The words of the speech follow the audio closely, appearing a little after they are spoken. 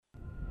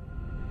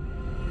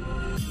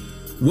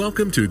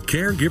Welcome to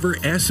Caregiver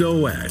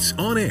SOS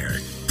On Air,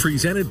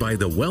 presented by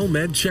the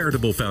WellMed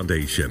Charitable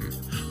Foundation,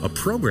 a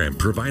program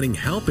providing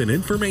help and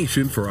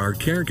information for our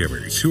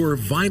caregivers who are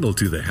vital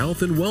to the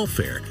health and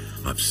welfare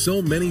of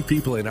so many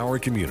people in our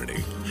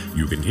community.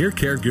 You can hear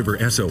Caregiver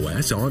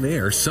SOS On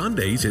Air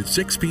Sundays at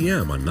 6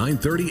 p.m. on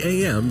 9:30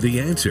 a.m. The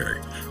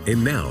Answer.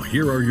 And now,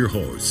 here are your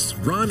hosts,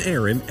 Ron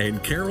Aaron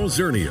and Carol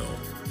Zernial.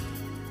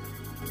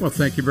 Well,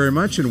 thank you very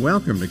much, and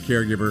welcome to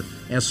Caregiver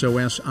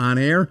SOS On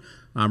Air.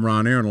 I'm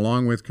Ron Aaron,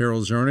 along with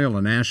Carol Zernial,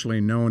 a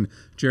nationally known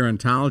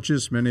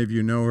gerontologist. Many of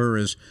you know her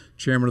as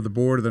chairman of the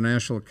board of the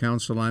National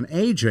Council on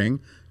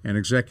Aging and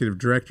executive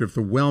director of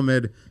the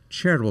WellMed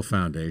Charitable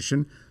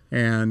Foundation.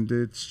 And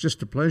it's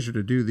just a pleasure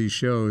to do these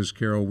shows,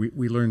 Carol.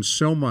 We learn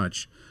so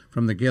much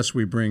from the guests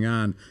we bring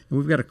on. And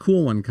we've got a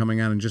cool one coming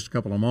on in just a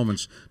couple of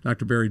moments.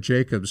 Dr. Barry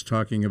Jacobs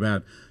talking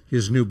about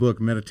his new book,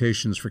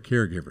 Meditations for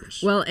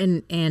Caregivers. Well,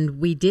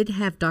 and we did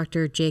have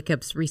Dr.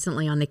 Jacobs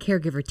recently on the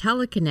Caregiver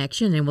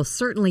Teleconnection, and we'll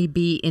certainly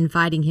be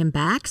inviting him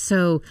back.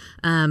 So,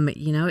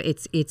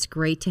 it's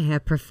great to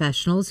have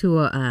professionals who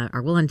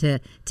are willing to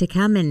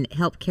come and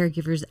help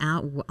caregivers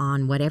out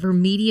on whatever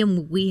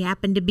medium we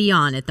happen to be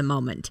on at the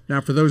moment.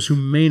 Now, for those who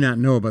may not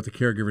know about the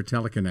Caregiver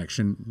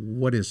Teleconnection,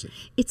 what is it?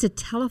 It's a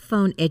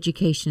telephone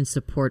education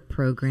support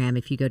program.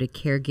 If you go to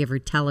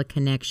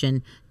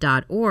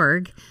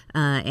caregiverteleconnection.org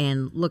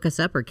and look us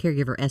up, or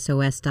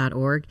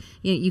caregiversos.org,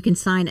 you can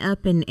sign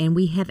up, and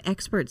we have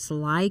experts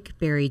like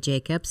Barry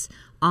Jacobs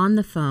on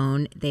the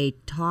phone. They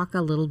talk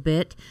a little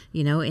bit,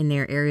 in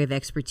their area of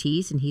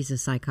expertise, and he's a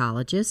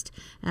psychologist.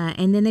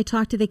 And then they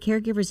talk to the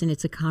caregivers, and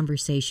it's a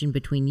conversation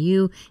between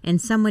you and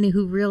someone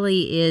who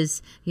really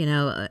is,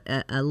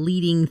 a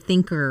leading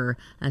thinker,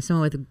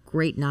 someone with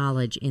great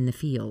knowledge in the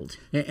field.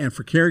 And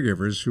for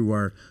caregivers who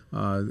are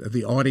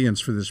the audience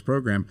for this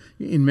program,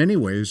 in many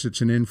ways, it's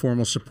an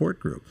informal support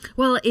group.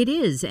 Well, it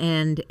is,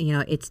 and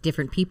it's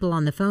different people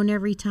on the phone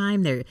every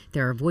time. There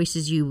are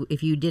voices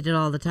if you did it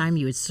all the time,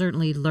 you would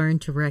certainly learn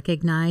to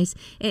recognize.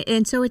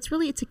 And so it's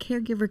a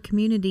caregiver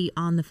community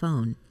on the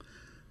phone.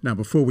 Now,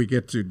 before we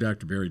get to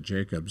Dr. Barry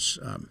Jacobs,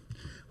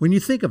 when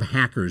you think of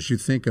hackers, you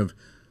think of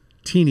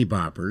teeny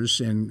boppers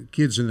and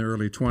kids in their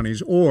early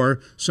 20s, or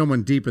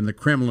someone deep in the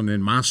Kremlin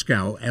in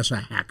Moscow as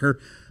a hacker.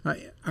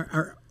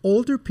 Are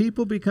older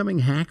people becoming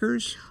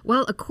hackers?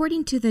 Well,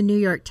 according to the New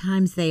York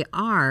Times, they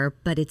are,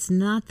 but it's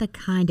not the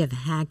kind of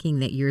hacking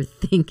that you're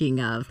thinking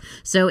of.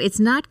 So it's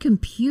not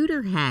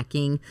computer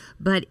hacking,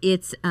 but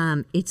it's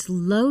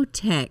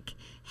low-tech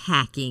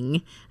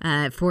hacking.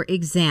 For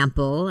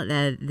example,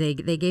 they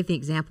gave the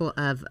example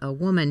of a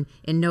woman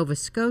in Nova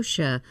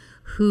Scotia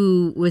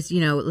who was,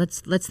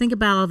 let's think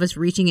about all of us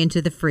reaching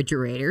into the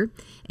refrigerator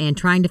and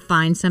trying to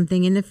find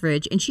something in the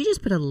fridge. And she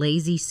just put a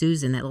Lazy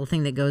Susan, that little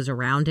thing that goes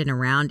around and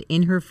around,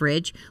 in her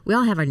fridge. We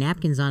all have our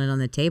napkins on it on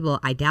the table.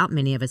 I doubt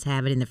many of us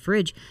have it in the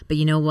fridge. But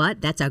you know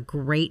what? That's a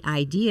great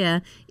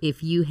idea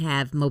if you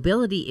have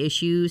mobility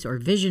issues or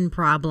vision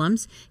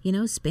problems.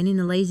 Spinning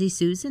the Lazy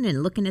Susan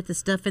and looking at the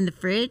stuff in the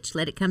fridge,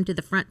 let it come to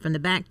the front from the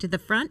back to the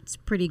front. It's a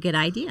pretty good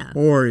idea.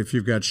 Or if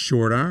you've got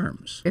short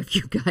arms. If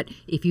you've got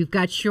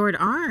short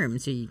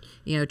arms,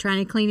 or trying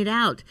to clean it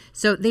out.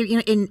 So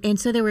they, and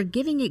so they were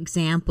giving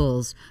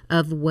examples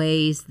of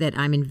ways that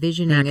I'm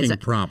envisioning hacking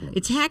problems.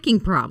 It's hacking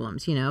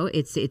problems.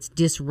 It's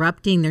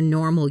disrupting their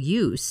normal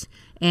use.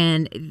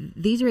 And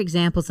these are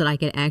examples that I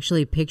could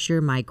actually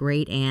picture my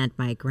great aunt,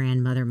 my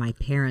grandmother, my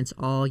parents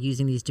all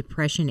using, these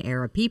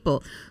Depression-era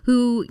people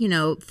who,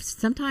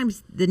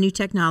 sometimes the new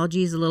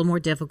technology is a little more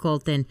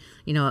difficult than,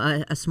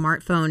 a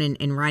smartphone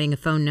and writing a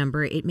phone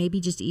number. It may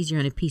be just easier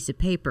on a piece of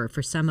paper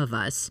for some of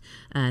us,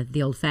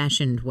 the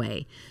old-fashioned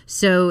way.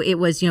 So it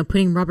was,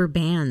 putting rubber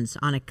bands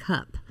on a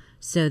cup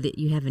so that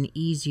you have an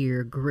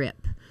easier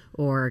grip,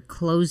 or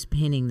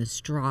clothespinning the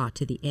straw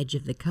to the edge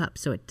of the cup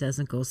so it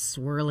doesn't go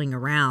swirling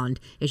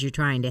around as you're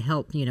trying to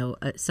help,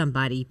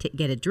 somebody to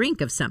get a drink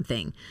of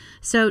something.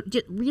 So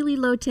just really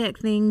low-tech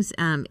things.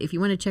 If you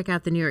want to check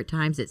out the New York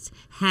Times, it's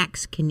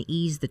Hacks Can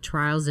Ease the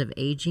Trials of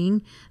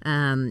Aging.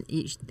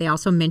 They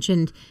also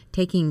mentioned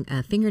taking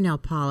fingernail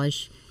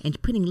polish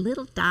and putting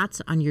little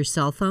dots on your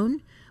cell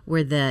phone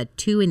where the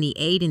 2 and the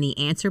 8 and the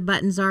answer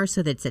buttons are,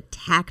 so that it's a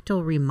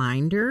tactile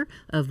reminder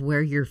of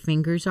where your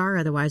fingers are.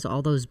 Otherwise,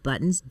 all those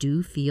buttons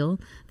do feel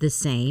the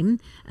same.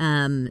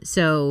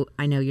 So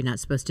I know you're not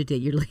supposed to do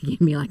it. You're looking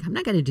at me like, I'm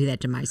not going to do that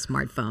to my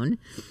smartphone.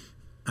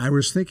 I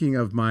was thinking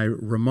of my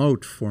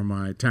remote for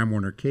my Time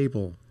Warner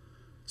cable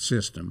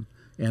system,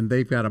 and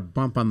they've got a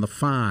bump on the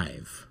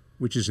 5,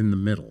 which is in the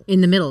middle.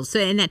 In the middle. So,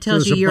 and that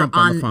tells you you're on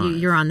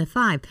the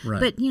 5. Right.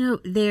 But,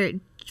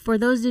 for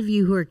those of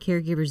you who are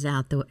caregivers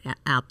out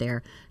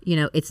there,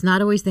 it's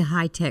not always the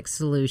high-tech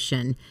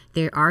solution.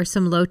 There are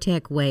some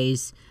low-tech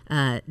ways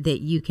that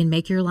you can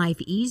make your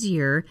life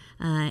easier.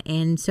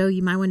 And so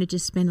you might want to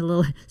just spend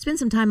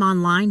some time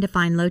online to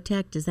find low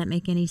tech. Does that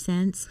make any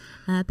sense?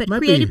 But Might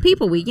creative be.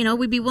 people,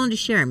 we'd be willing to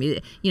share them.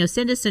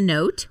 Send us a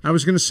note. I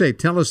was going to say,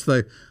 tell us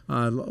the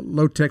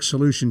low-tech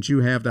solutions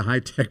you have to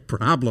high-tech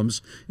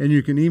problems, and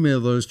you can email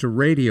those to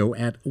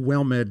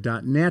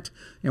radio@wellmed.net,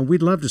 and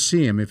we'd love to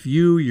see them. If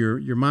you,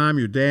 your mom,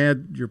 your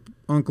dad, your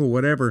uncle,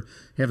 whatever,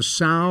 have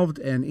solved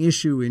an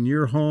issue in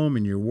your home,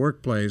 in your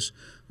workplace,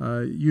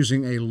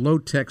 using a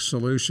low-tech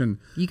solution,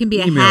 You can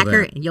be a email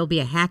hacker, that. and you'll be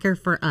a hacker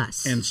for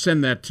us. And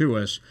send that to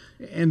us.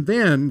 And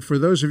then, for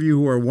those of you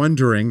who are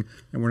wondering,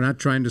 and we're not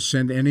trying to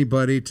send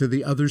anybody to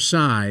the other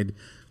side,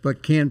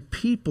 but can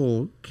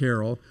people,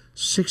 Carol,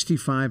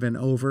 65 and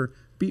over,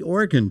 be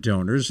organ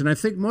donors? And I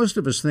think most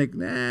of us think,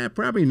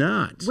 probably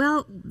not.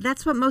 Well,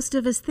 that's what most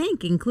of us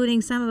think, including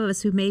some of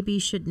us who maybe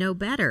should know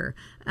better.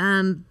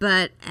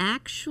 But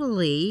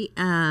actually,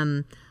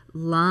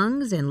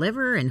 lungs and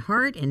liver and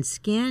heart and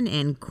skin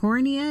and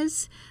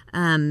corneas,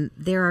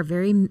 there are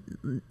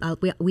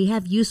we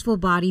have useful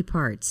body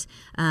parts.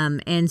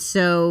 And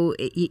so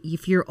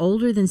if you're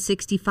older than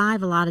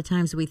 65, a lot of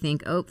times we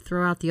think,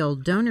 throw out the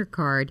old donor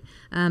card.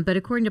 But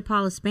according to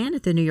Paula Spann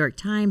at the New York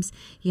Times,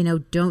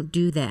 don't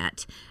do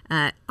that.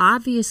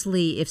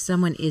 Obviously, if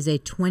someone is a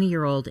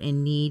 20-year-old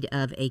in need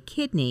of a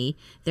kidney,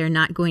 they're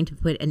not going to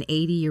put an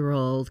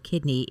 80-year-old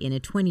kidney in a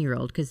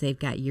 20-year-old because they've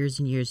got years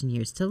and years and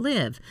years to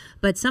live.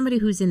 But somebody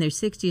who's in their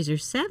 60s or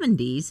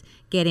 70s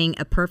getting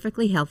a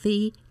perfectly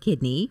healthy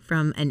kidney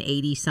from an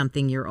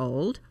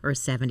 80-something-year-old or a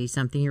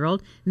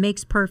 70-something-year-old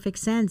makes perfect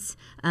sense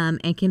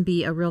and can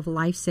be a real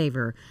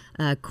lifesaver.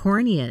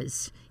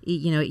 Corneas,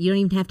 you don't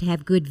even have to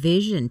have good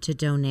vision to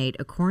donate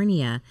a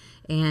cornea.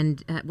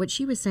 And what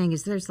she was saying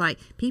is there's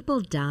people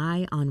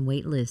die on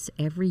wait lists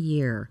every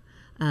year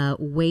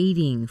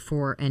waiting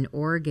for an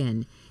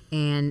organ.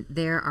 And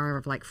there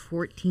are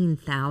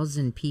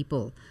 14,000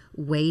 people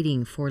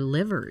waiting for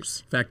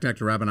livers. In fact,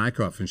 Dr. Robin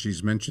Eichhoff, and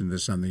she's mentioned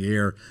this on the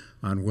air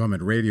on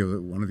WellMed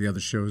Radio, one of the other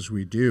shows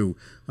we do,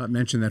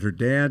 mentioned that her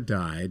dad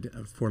died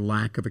for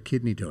lack of a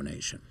kidney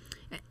donation.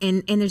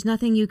 And there's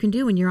nothing you can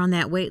do when you're on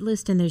that wait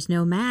list and there's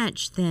no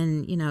match,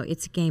 then,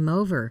 it's game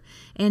over.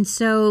 And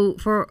so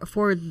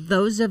for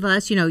those of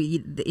us,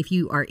 if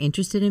you are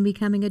interested in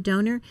becoming a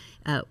donor,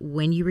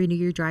 when you renew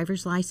your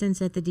driver's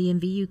license at the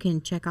DMV, you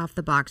can check off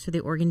the box for the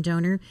organ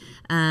donor.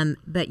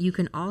 But you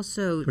can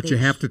also... But you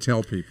have to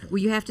tell people.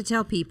 Well, you have to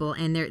tell people.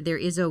 And there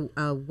is a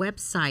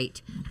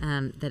website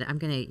that I'm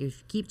going to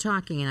keep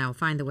talking, and I'll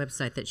find the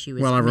website that she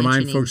was Well, I remind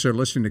mentioning. folks that are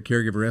listening to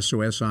Caregiver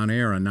SOS on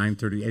air on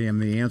 9:30 a.m.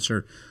 The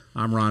Answer.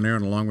 I'm Ron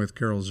Aaron along with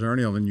Carol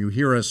Zernial, and you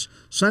hear us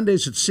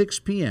Sundays at 6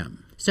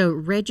 p.m. So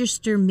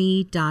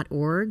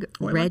registerme.org.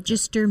 Oh, I like that.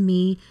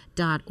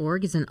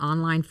 Registerme.org is an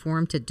online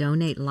forum to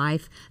donate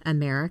Life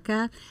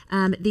America.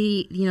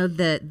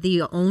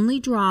 The only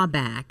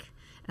drawback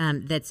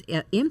that's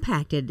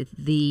impacted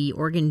the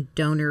organ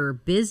donor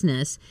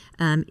business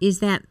is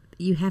that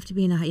you have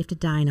to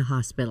die in a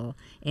hospital.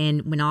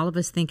 And when all of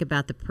us think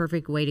about the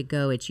perfect way to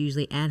go, it's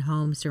usually at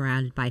home,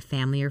 surrounded by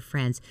family or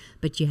friends.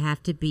 But you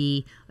have to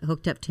be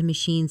hooked up to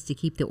machines to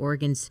keep the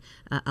organs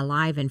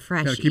alive and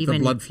fresh. Gotta keep the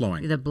blood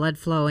flowing. The blood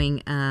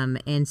flowing.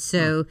 And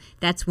so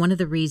that's one of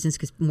the reasons,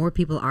 because more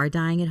people are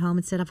dying at home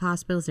instead of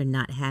hospitals. They're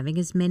not having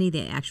as many.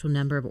 The actual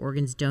number of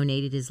organs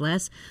donated is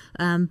less.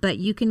 But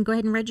you can go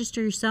ahead and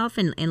register yourself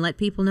and let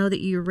people know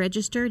that you're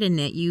registered and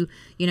that you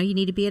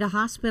need to be at a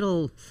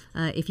hospital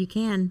if you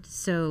can,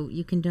 so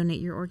you can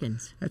donate your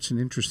organs. That's an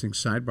interesting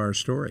sidebar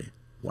story.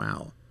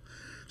 Wow.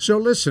 So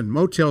listen,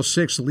 Motel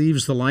 6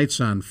 leaves the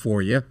lights on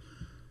for you.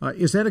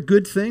 Is that a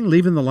good thing,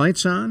 leaving the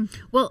lights on?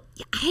 Well,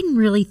 I hadn't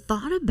really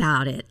thought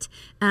about it.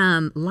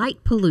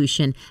 Light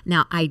pollution.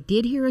 Now, I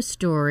did hear a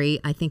story,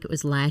 I think it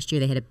was last year,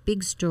 they had a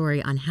big story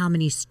on how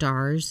many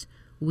stars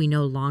we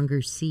no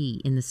longer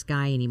see in the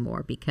sky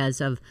anymore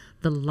because of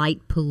the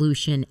light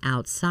pollution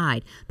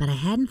outside. But I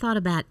hadn't thought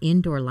about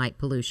indoor light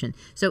pollution.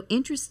 So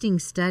interesting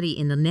study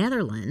in the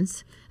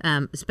Netherlands,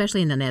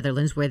 especially in the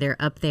Netherlands where they're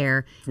up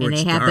there Where and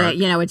it's they have dark.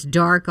 it's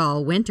dark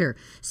all winter.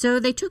 So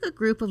they took a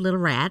group of little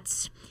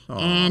rats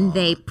and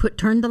they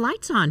turned the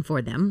lights on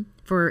for them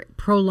for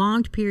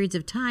prolonged periods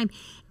of time.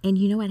 And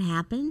you know what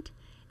happened?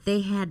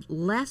 They had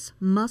less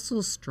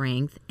muscle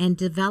strength and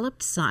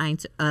developed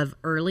signs of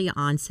early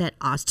onset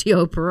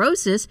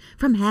osteoporosis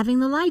from having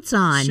the lights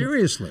on.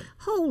 Seriously?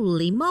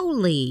 Holy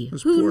moly.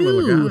 Those Who poor knew?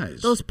 little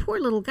guys. Those poor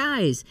little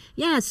guys.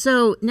 Yeah,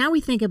 so now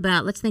let's think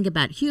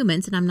about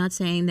humans, and I'm not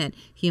saying that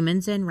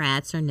humans and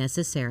rats are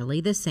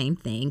necessarily the same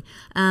thing,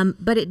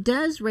 but it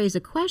does raise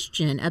a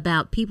question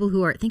about people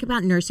think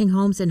about nursing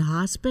homes and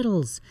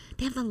hospitals.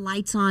 They have the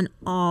lights on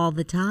all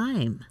the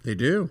time. They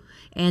do.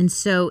 And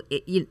so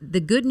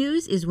the good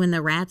news is when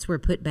the rats were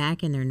put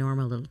back in their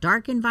normal little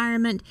dark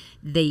environment,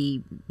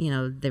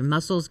 their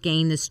muscles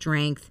gained the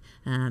strength,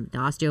 the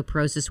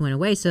osteoporosis went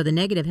away, so the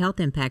negative health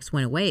impacts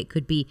went away. It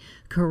could be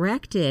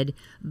corrected,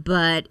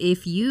 but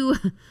if you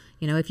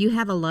If you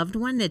have a loved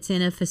one that's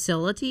in a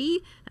facility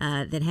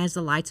that has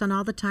the lights on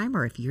all the time,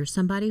 or if you're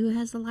somebody who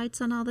has the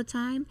lights on all the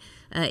time,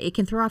 it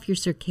can throw off your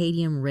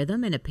circadian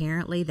rhythm, and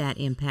apparently that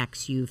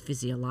impacts you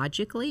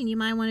physiologically, and you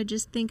might want to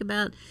just think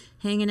about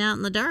hanging out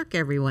in the dark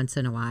every once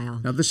in a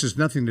while. Now, this has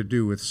nothing to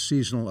do with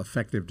seasonal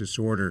affective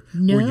disorder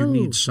where you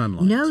need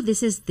sunlight. No,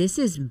 this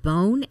is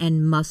bone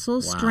and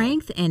muscle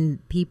strength, and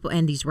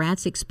these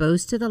rats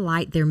exposed to the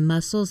light, their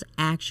muscles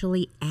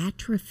actually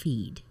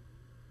atrophied.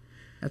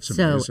 That's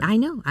amazing. So I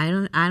know I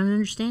don't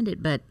understand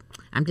it, but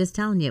I'm just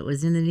telling you, it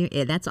was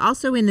that's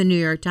also in the New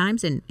York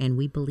Times, and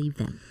we believe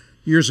them.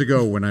 Years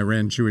ago, when I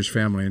ran Jewish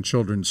Family and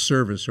Children's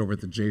Service over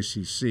at the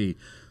JCC,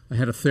 I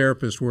had a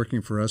therapist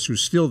working for us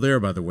who's still there,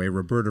 by the way,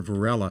 Roberta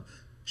Varela.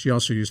 She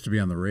also used to be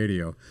on the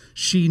radio.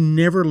 She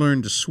never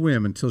learned to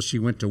swim until she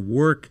went to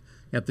work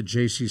at the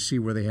JCC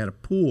where they had a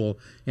pool,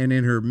 and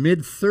in her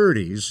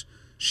mid-30s,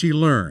 she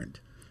learned.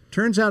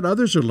 Turns out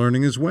others are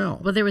learning as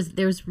well. Well, there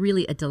was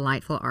really a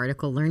delightful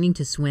article, Learning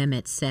to Swim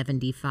at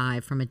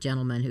 75, from a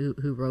gentleman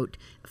who wrote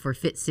for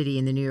Fit City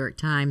in the New York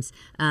Times.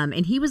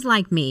 And he was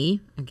like me,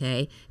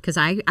 okay, because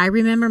I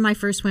remember my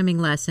first swimming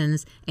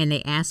lessons, and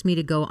they asked me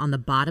to go on the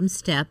bottom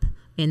step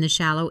in the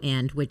shallow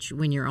end, which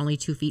when you're only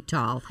 2 feet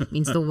tall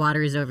means the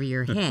water is over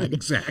your head.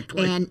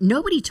 Exactly. And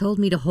nobody told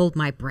me to hold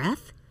my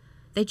breath.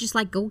 They just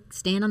go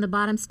stand on the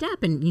bottom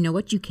step, and you know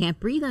what? You can't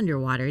breathe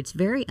underwater. It's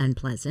very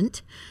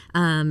unpleasant.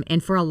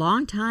 And for a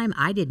long time,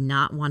 I did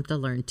not want to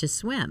learn to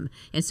swim.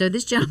 And so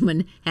this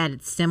gentleman had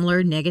a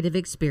similar negative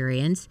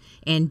experience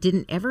and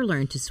didn't ever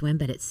learn to swim,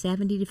 but at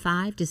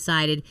 75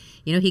 decided,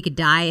 he could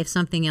die if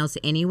something else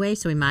anyway,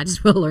 so he might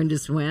as well learn to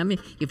swim.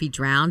 If he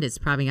drowned, it's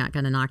probably not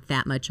going to knock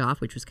that much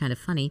off, which was kind of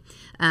funny.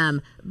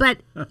 But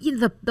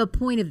the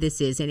point of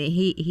this is, and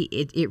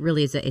it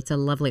really is, it's a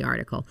lovely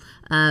article,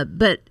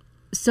 but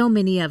so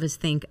many of us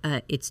think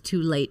it's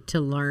too late to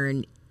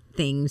learn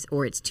things,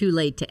 or it's too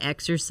late to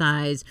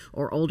exercise,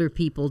 or older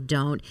people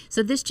don't.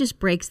 So this just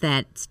breaks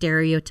that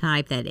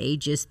stereotype, that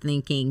ageist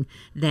thinking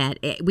that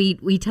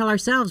we tell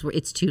ourselves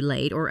it's too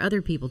late, or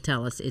other people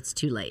tell us it's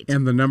too late.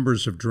 And the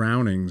numbers of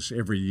drownings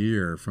every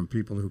year from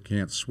people who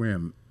can't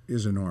swim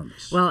is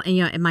enormous. Well,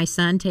 and my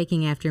son,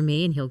 taking after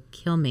me, and he'll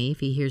kill me if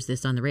he hears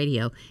this on the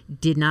radio,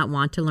 did not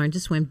want to learn to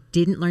swim,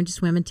 didn't learn to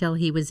swim until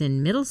he was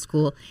in middle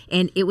school.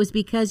 And it was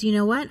because, you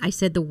know what? I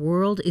said the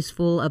world is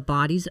full of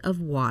bodies of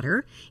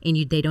water, and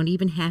they don't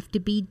even have to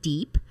be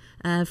deep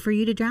for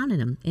you to drown in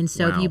them. And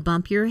so if you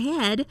bump your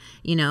head,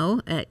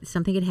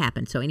 something could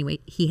happen. So anyway,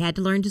 he had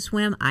to learn to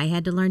swim. I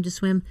had to learn to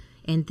swim.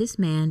 And this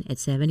man, at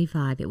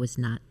 75, it was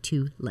not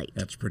too late.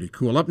 That's pretty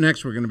cool. Up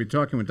next, we're going to be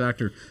talking with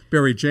Dr.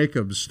 Barry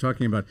Jacobs,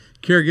 talking about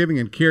caregiving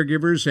and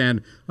caregivers.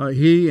 And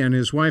he and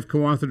his wife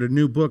co-authored a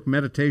new book,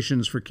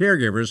 Meditations for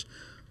Caregivers.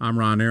 I'm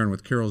Ron Aaron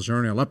with Carol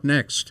Zernial. Up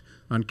next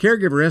on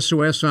Caregiver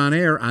SOS On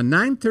Air on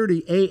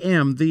 9:30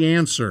 a.m., The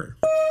Answer.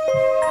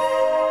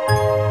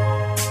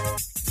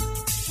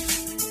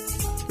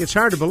 It's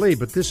hard to believe,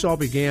 but this all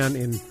began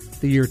in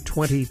the year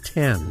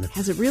 2010.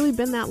 Has it really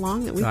been that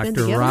long that we've been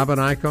together? Dr. Robin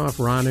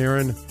Eichhoff, Ron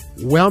Aaron,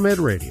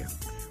 WellMed Radio.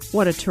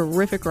 What a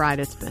terrific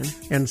ride it's been.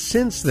 And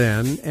since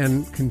then,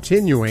 and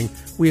continuing,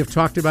 we have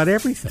talked about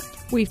everything.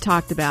 We've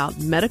talked about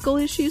medical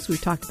issues,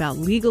 we've talked about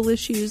legal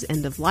issues,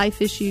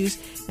 end-of-life issues,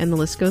 and the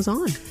list goes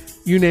on.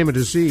 You name a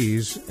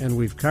disease, and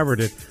we've covered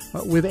it,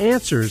 with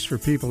answers for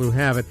people who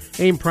have it,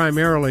 aimed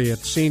primarily at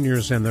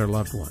seniors and their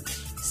loved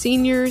ones.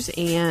 Seniors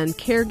and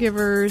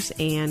caregivers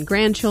and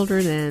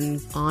grandchildren and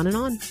on and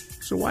on.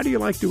 So why do you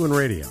like doing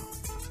radio?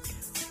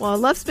 Well, I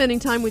love spending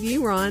time with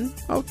you, Ron.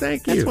 Oh,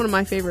 thank you. That's one of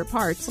my favorite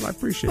parts. Well, I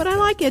appreciate that. But I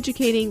like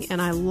educating, and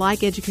I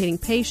like educating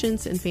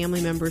patients and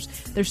family members.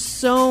 There's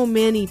so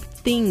many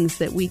things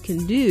that we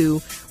can do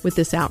with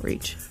this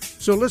outreach.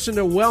 So listen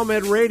to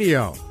WellMed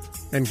Radio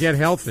and get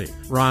healthy.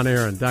 Ron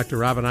Aaron, Dr.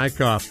 Robin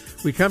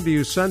Eichhoff. We come to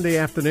you Sunday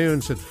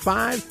afternoons at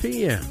 5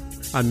 p.m.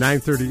 on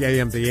 9:30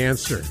 a.m. The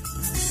Answer.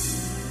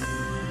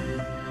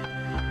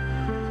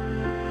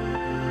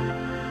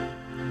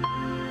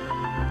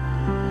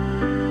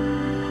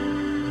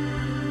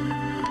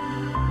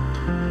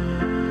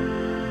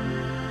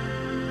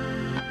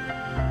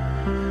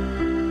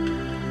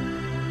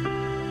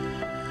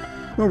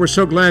 Well, we're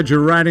so glad you're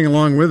riding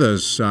along with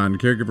us on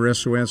Caregiver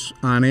SOS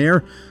On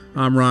Air.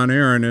 I'm Ron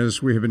Aaron.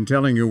 As we have been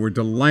telling you, we're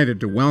delighted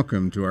to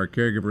welcome to our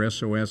Caregiver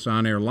SOS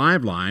On Air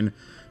live line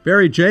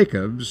Barry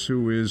Jacobs,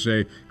 who is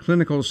a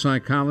clinical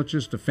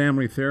psychologist, a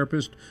family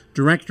therapist,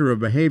 director of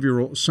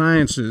behavioral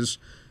sciences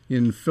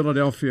in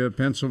Philadelphia,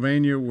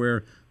 Pennsylvania,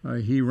 where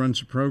he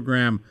runs a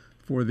program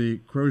for the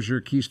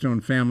Crozier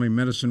Keystone Family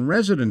Medicine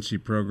Residency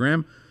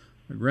Program.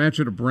 A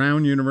graduate of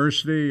Brown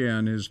University,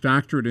 and his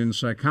doctorate in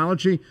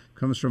psychology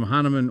comes from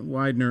Hahnemann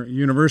Widener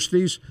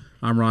Universities.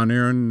 I'm Ron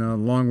Aaron,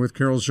 along with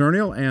Carol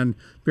Zernial. And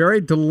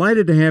Barry,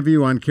 delighted to have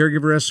you on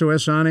Caregiver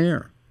SOS On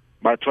Air.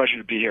 My pleasure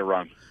to be here,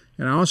 Ron.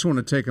 And I also want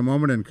to take a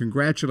moment and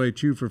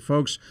congratulate you for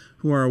folks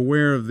who are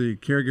aware of the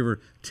Caregiver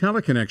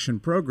Teleconnection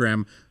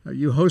program.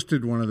 You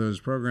hosted one of those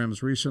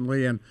programs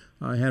recently and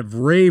have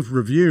rave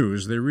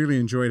reviews. They really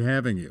enjoyed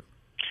having you.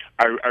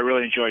 I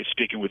really enjoyed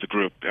speaking with the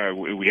group.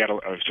 We had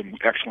some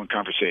excellent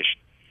conversation.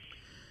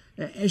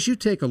 As you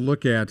take a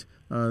look at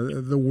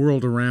the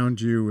world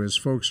around you, as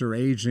folks are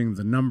aging,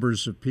 the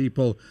numbers of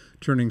people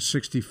turning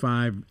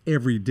 65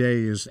 every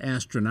day is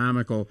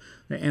astronomical.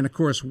 And, of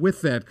course,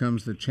 with that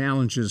comes the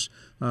challenges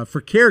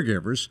for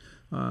caregivers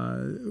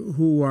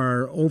who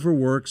are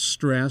overworked,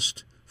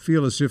 stressed,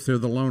 feel as if they're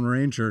the Lone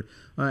Ranger.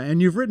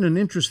 And you've written an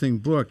interesting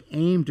book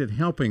aimed at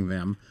helping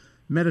them,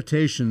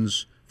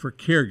 Meditations for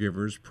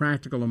Caregivers,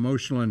 Practical,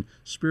 Emotional, and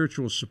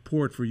Spiritual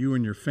Support for You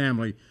and Your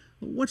Family.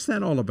 What's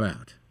that all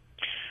about?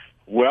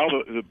 Well,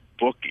 the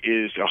book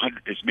is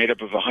made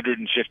up of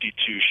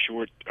 152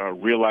 short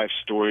real-life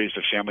stories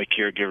of family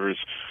caregivers,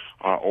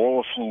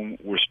 all of whom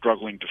were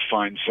struggling to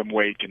find some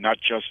way to not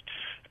just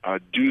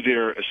do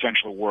their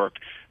essential work,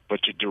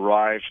 but to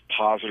derive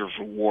positive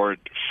reward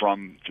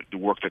from the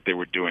work that they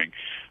were doing,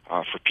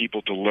 for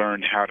people to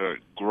learn how to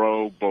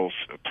grow both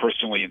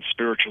personally and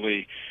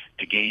spiritually,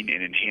 to gain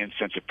an enhanced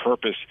sense of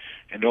purpose,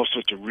 and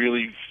also to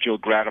really feel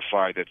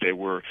gratified that they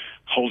were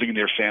holding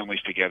their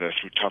families together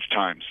through tough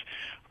times.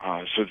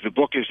 So the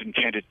book is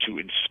intended to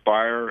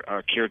inspire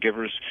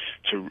caregivers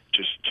to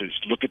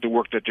look at the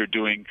work that they're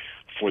doing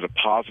for the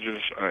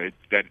positive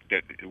that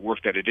work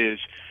that it is,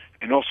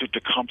 and also to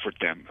comfort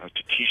them,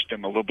 to teach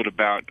them a little bit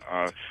about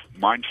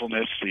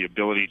mindfulness, the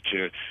ability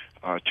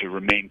to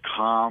remain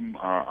calm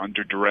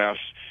under duress,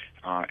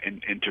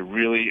 and to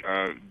really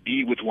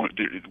be with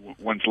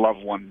one's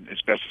loved one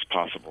as best as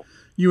possible.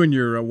 You and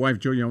your wife,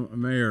 Julia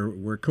Mayer,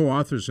 were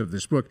co-authors of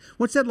this book.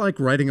 What's that like,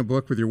 writing a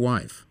book with your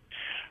wife?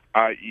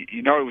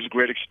 It was a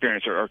great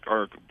experience.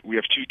 We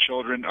have two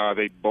children.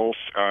 They both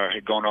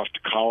had gone off to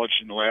college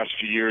in the last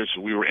few years.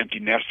 We were empty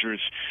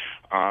nesters,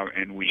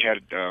 and we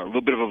had a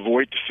little bit of a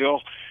void to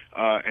fill.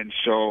 And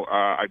so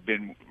I've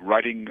been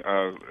writing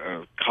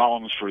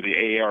columns for the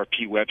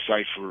AARP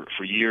website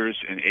for years,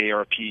 and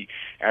AARP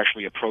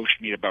actually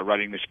approached me about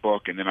writing this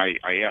book, and then I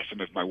asked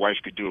them if my wife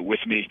could do it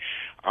with me,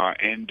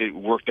 and it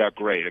worked out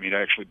great. I mean, it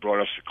actually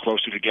brought us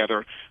closer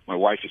together. My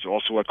wife is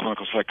also a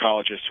clinical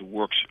psychologist who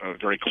works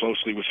very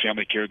closely with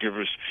family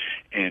caregivers,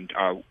 and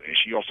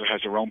she also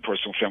has her own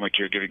personal family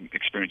caregiving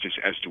experiences,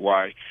 as do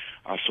I.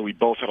 So we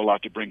both had a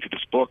lot to bring to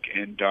this book,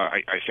 and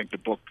I think the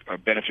book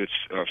benefits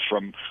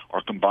from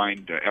our combined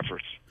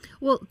efforts.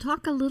 Well,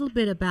 talk a little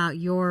bit about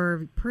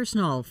your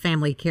personal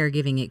family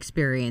caregiving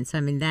experience. I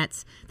mean,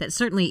 that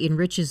certainly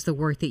enriches the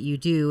work that you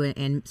do,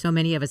 and so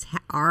many of us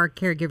are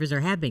caregivers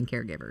or have been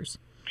caregivers.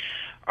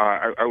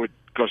 I would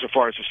go so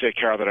far as to say,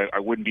 Carol, that I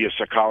wouldn't be a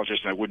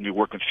psychologist and I wouldn't be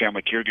working with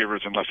family caregivers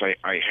unless I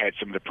had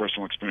some of the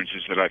personal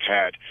experiences that I've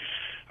had.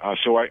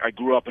 So I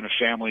grew up in a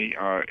family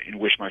in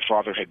which my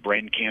father had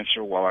brain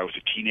cancer while I was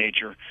a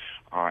teenager,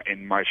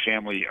 and my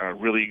family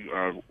really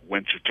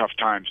went through tough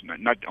times,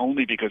 not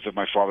only because of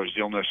my father's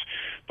illness,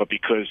 but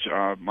because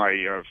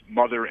my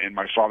mother and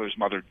my father's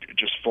mother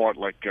just fought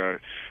like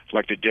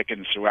the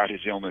Dickens throughout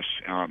his illness,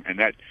 and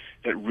that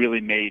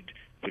really made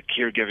the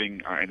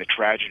caregiving and the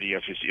tragedy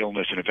of his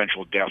illness and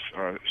eventual death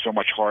so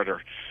much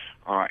harder.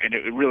 And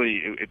it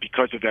really,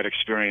 because of that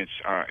experience,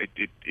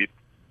 it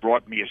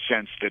brought me a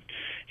sense that,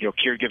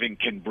 caregiving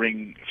can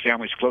bring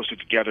families closer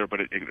together,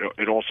 but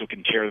it also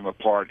can tear them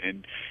apart.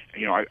 And,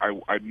 I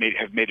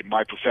have made it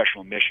my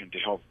professional mission to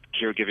help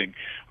caregiving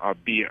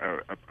be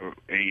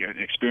an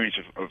experience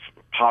of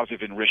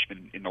positive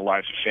enrichment in the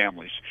lives of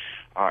families.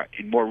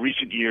 In more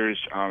recent years,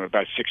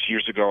 about 6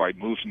 years ago, I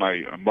moved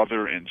my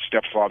mother and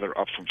stepfather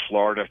up from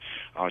Florida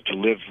to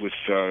live with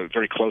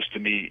very close to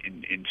me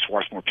in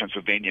Swarthmore,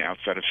 Pennsylvania,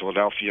 outside of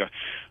Philadelphia.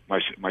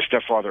 My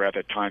stepfather at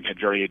that time had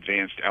very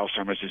advanced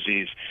Alzheimer's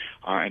disease,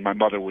 and my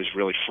mother was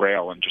really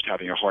frail and just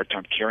having a hard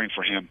time caring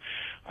for him.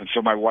 And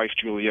so my wife,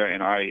 Julia,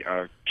 and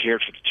I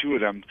cared for the two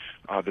of them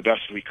the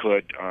best we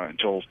could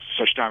until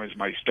such time as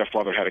my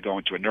stepfather had to go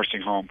into a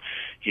nursing home.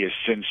 He has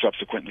since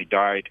subsequently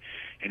died.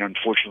 And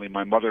unfortunately,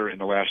 my mother in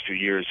the last few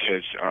years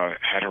has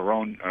had her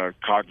own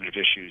cognitive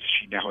issues.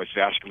 She now has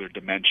vascular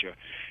dementia,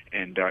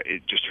 and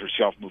it just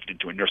herself moved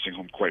into a nursing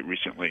home quite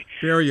recently.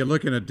 Barry, you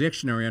look in a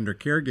dictionary under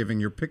caregiving,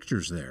 your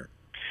picture's there.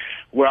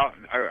 Well,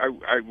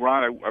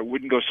 Ron, I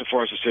wouldn't go so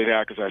far as to say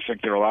that, because I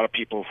think there are a lot of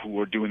people who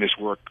are doing this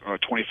work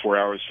 24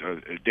 hours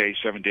a day,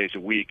 7 days a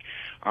week,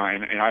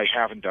 and I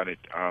haven't done it.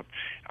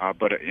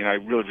 But I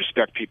really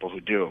respect people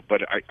who do.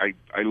 But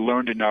I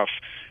learned enough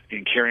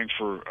in caring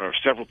for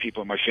several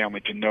people in my family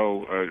to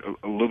know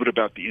a little bit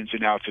about the ins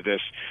and outs of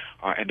this,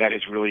 and that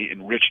has really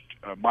enriched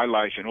my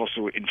life and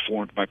also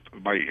informed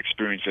my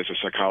experience as a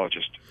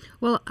psychologist.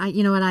 Well,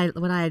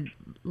 what I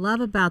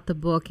love about the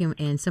book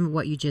and some of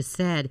what you just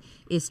said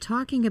is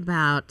talking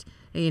about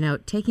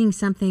taking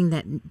something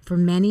that for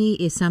many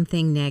is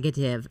something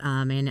negative.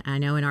 And I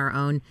know in our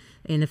own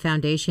in the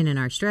foundation in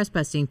our stress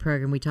busting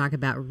program, we talk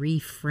about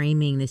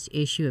reframing this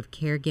issue of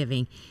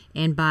caregiving,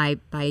 and by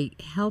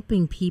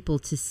helping people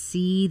to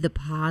see the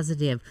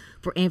positive.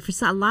 For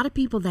a lot of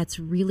people, that's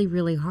really,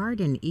 really hard.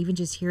 And even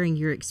just hearing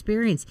your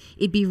experience,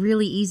 it'd be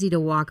really easy to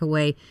walk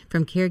away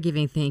from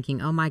caregiving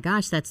thinking, oh my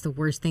gosh, that's the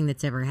worst thing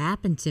that's ever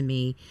happened to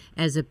me,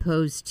 as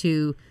opposed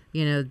to,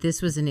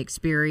 this was an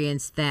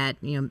experience that,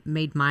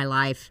 made my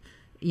life,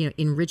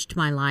 enriched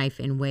my life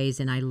in ways,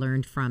 and I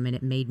learned from it.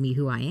 It made me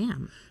who I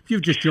am. If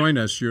you've just joined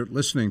us, you're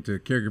listening to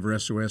Caregiver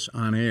SOS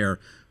on air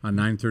on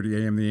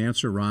 9:30 a.m. The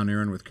Answer. Ron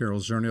Aaron with Carol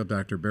Zernial,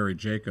 Dr. Barry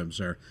Jacobs,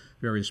 our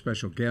very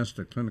special guest,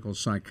 a clinical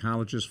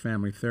psychologist,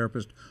 family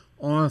therapist,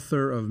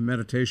 author of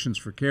Meditations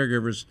for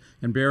Caregivers.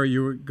 And Barry,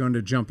 you were going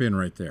to jump in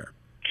right there.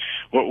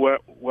 Well,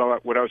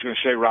 what I was going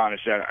to say, Ron,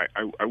 is that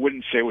I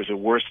wouldn't say it was the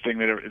worst thing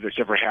that's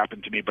ever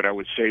happened to me, but I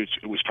would say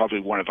it was probably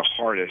one of the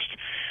hardest.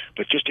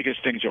 But just because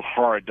things are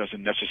hard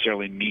doesn't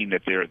necessarily mean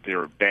that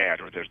they're bad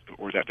or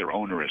that they're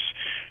onerous.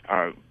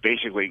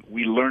 Basically,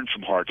 we learn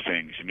from hard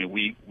things. I mean,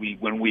 we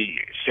when we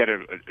set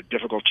a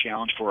difficult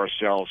challenge for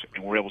ourselves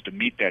and we're able to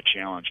meet that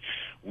challenge,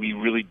 we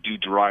really do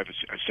derive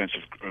a sense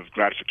of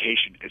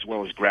gratification as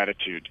well as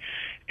gratitude.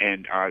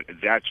 And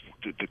that's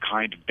the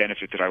kind of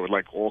benefit that I would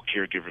like all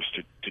caregivers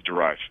to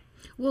derive.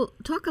 Well,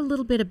 talk a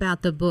little bit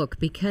about the book,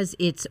 because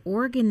it's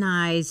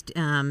organized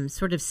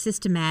sort of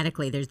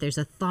systematically. There's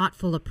a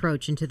thoughtful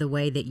approach into the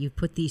way that you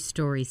put these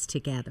stories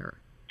together.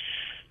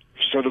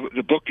 So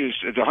the book is,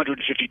 the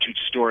 152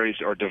 stories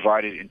are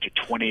divided into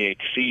 28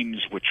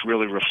 themes, which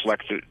really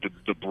reflect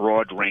the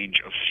broad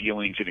range of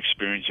feelings and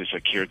experiences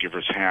that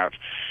caregivers have.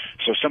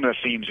 So some of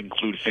the themes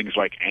include things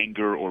like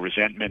anger or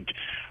resentment,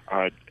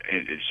 and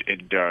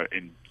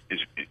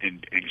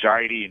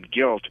anxiety and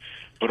guilt,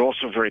 but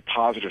also very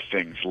positive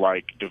things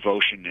like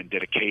devotion and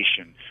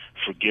dedication,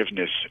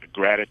 forgiveness,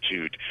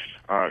 gratitude,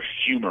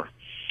 humor.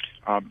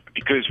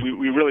 Because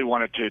we really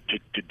wanted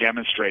to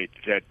demonstrate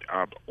that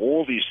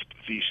all these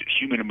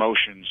human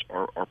emotions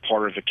are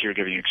part of the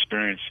caregiving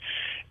experience,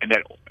 and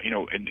that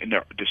and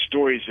the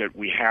stories that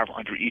we have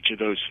under each of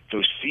those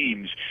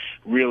themes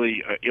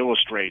really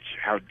illustrates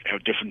how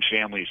different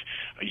families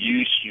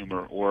use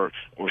humor or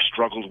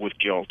struggled with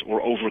guilt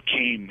or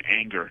overcame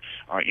anger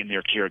in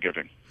their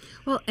caregiving.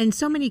 Well, and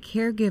so many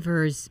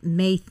caregivers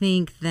may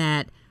think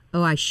that,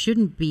 oh, I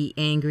shouldn't be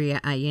angry,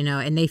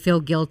 and they feel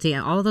guilty.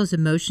 And all those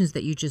emotions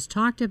that you just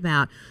talked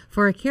about,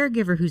 for a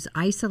caregiver who's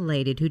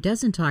isolated, who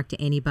doesn't talk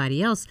to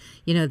anybody else,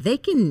 they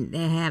can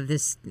have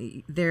this,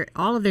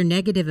 all of their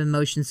negative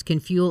emotions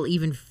can fuel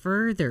even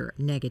further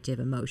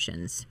negative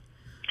emotions.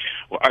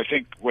 Well, I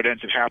think what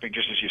ends up happening,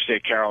 just as you say,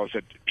 Carol, is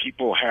that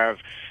people have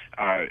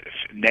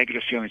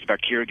negative feelings about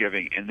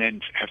caregiving and then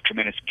have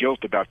tremendous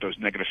guilt about those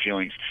negative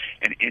feelings.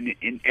 And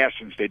in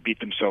essence, they beat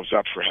themselves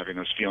up for having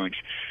those feelings.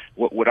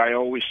 What I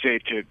always say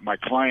to my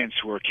clients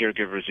who are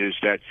caregivers is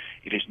that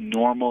it is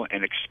normal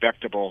and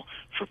expectable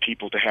for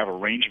people to have a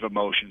range of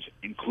emotions,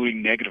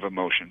 including negative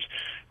emotions.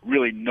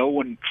 Really, no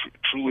one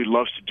truly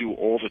loves to do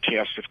all the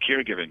tasks of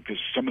caregiving, because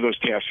some of those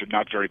tasks are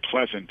not very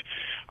pleasant.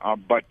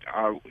 But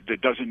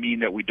that doesn't mean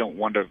that we don't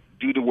want to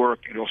do the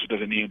work. It also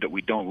doesn't mean that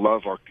we don't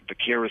love the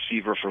care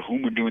receiver for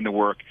whom we're doing the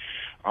work.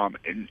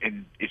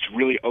 And it's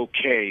really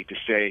okay to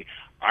say,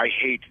 I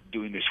hate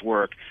doing this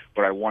work,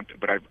 but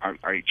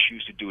I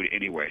choose to do it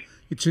anyway.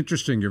 It's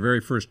interesting. Your very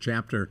first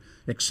chapter,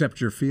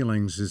 Accept Your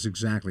Feelings, is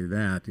exactly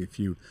that. If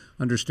you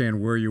understand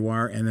where you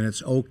are, and then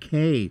it's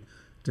okay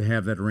to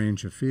have that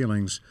range of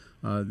feelings,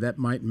 that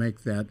might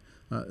make that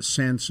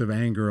sense of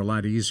anger a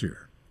lot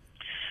easier.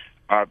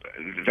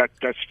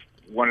 That's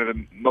one of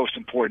the most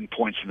important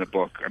points in the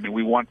book. I mean,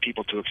 we want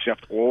people to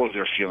accept all of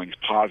their feelings,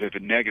 positive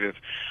and negative,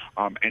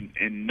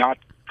 and not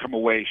come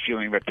away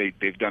feeling that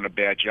they've done a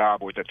bad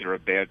job or that they're a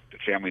bad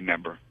family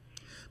member.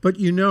 But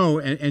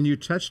and you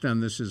touched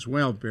on this as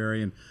well,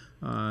 Barry, and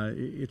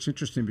it's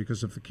interesting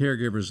because of the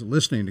caregivers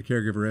listening to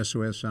Caregiver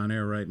SOS on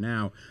air right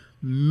now,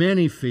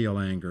 many feel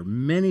anger,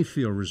 many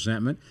feel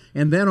resentment,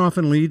 and that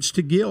often leads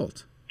to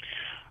guilt.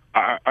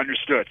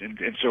 Understood.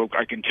 And so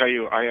I can tell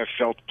you I have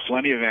felt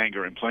plenty of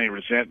anger and plenty of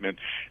resentment,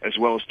 as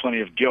well as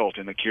plenty of guilt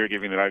in the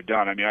caregiving that I've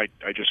done. I mean,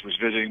 I just was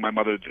visiting my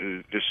mother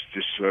this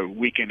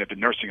weekend at the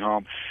nursing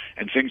home,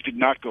 and things did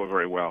not go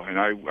very well. And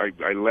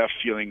I left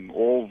feeling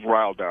all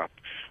riled up.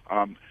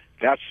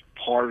 That's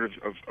part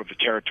of the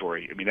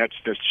territory. I mean, that's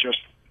just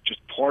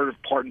part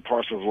and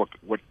parcel of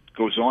what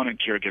goes on in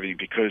caregiving,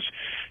 because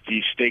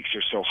these stakes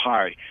are so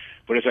high.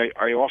 But as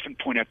I often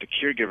point out to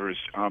caregivers,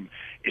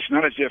 it's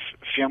not as if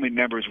family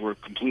members were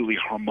completely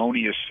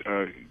harmonious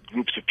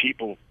groups of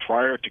people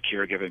prior to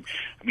caregiving.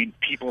 I mean,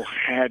 people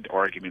had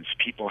arguments.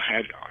 People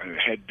had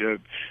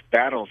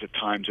battles at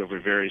times over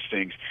various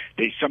things.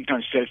 They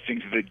sometimes said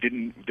things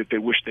that they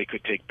wished they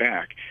could take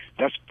back.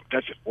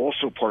 That's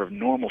also part of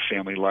normal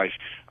family life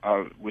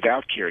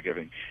without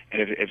caregiving.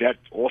 And if that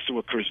also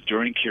occurs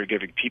during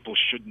caregiving, people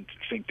shouldn't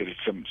think that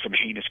it's some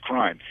heinous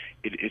crime.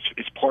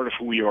 It's part of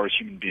who we are as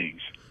human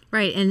beings.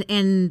 Right,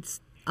 and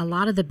a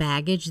lot of the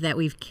baggage that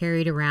we've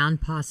carried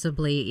around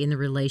possibly in the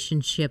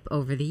relationship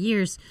over the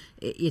years,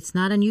 it's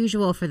not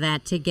unusual for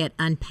that to get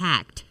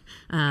unpacked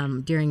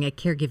during a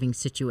caregiving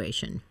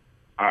situation.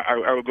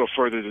 I would go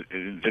further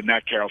than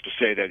that, Carol, to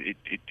say that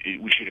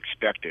we should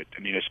expect it.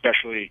 I mean,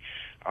 especially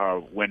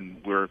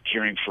when we're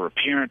caring for a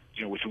parent,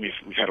 with whom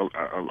we've had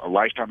a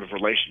lifetime of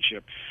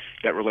relationship.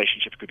 That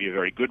relationship could be a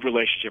very good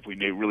relationship. We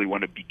may really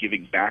want to be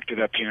giving back to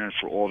that parent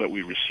for all that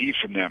we receive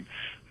from them.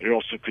 It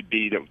also could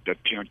be that the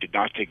parent did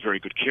not take very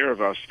good care of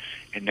us,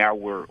 and now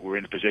we're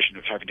in a position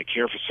of having to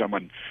care for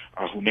someone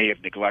who may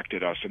have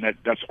neglected us, and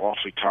that's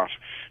awfully tough.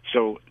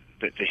 So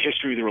the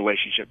history of the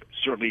relationship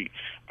certainly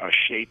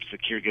shapes the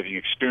caregiving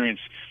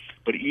experience.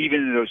 But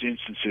even in those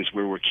instances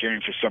where we're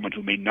caring for someone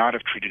who may not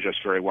have treated us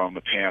very well in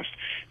the past,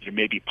 there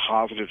may be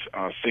positive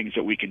things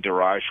that we can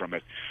derive from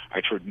it.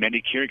 I've heard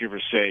many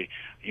caregivers say,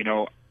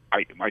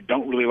 I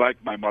don't really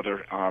like my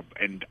mother,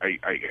 and I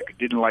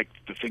didn't like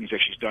the things that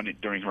she's done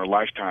during her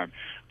lifetime,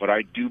 but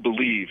I do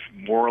believe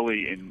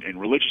morally and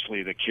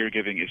religiously that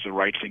caregiving is the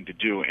right thing to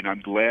do, and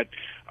I'm glad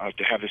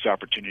to have this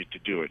opportunity to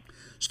do it.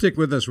 Stick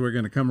with us. We're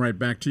going to come right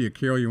back to you.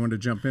 Carol, you want to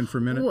jump in for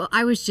a minute? Well,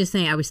 I was just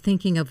saying, I was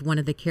thinking of one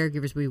of the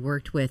caregivers we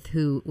worked with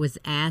who was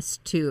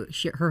asked to,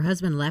 her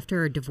husband left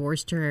her or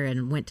divorced her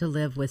and went to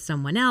live with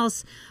someone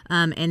else,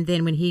 and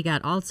then when he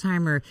got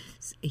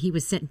Alzheimer's, he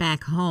was sent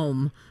back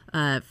home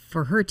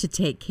for her to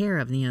take care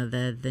of.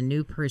 The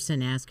new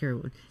person asked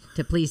her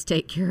to please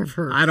take care of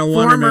her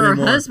former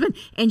husband,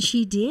 and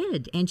she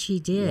did.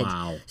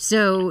 Wow.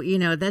 So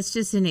that's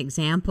just an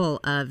example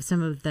of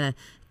some of the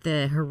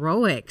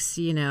heroics,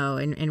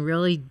 and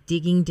really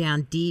digging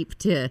down deep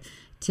to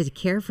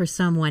care for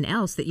someone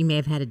else that you may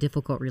have had a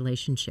difficult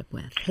relationship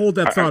with. Hold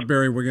that thought,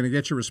 Barry. We're going to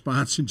get your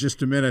response in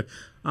just a minute.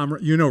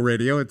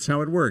 Radio, it's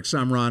how it works.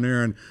 I'm Ron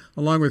Aaron,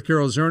 along with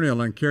Carol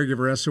Zernial on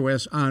Caregiver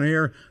SOS On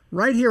Air,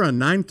 right here on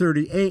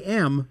 9:30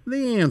 a.m.,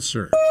 The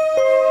Answer.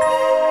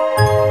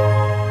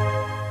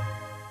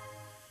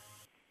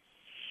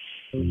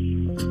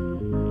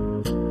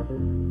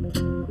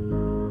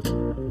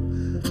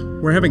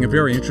 We're having a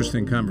very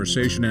interesting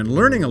conversation and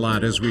learning a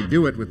lot as we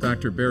do it with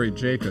Dr. Barry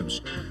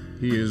Jacobs.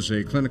 He is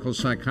a clinical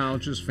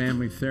psychologist,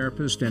 family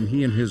therapist, and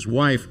he and his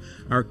wife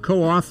are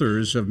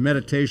co-authors of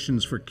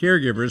Meditations for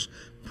Caregivers,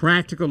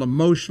 Practical,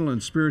 Emotional,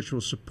 and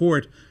Spiritual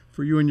Support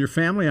for You and Your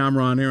Family. I'm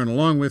Ron Aaron,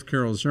 along with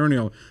Carol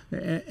Zernial.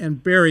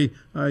 And Barry,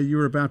 you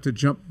were about to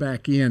jump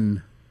back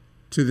in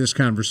to this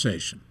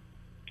conversation.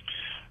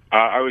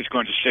 I was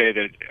going to say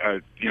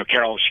that,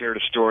 Carol shared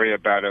a story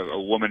about a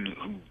woman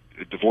who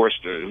divorced,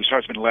 whose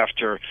husband left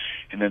her,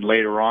 and then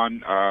later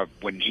on,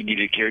 when he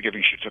needed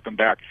caregiving, she took him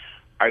back.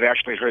 I've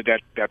actually heard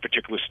that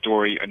particular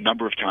story a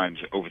number of times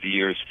over the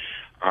years,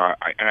 and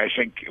I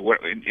think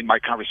in my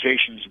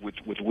conversations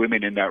with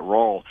women in that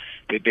role,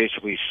 they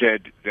basically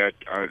said that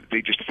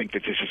they just think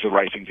that this is the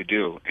right thing to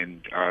do,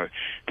 and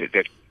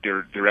that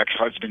their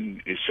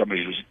ex-husband is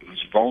somebody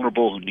who's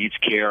vulnerable, who needs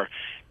care,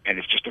 and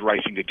it's just the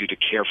right thing to do to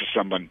care for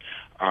someone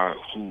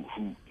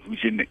who's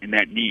in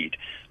that need.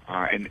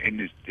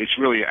 And it's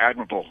really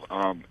admirable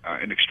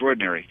and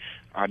extraordinary.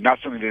 Not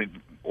something that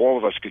all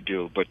of us could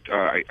do, but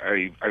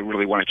I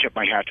really want to tip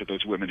my hat to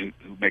those women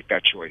who make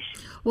that choice.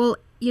 Well,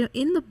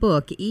 in the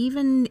book,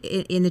 even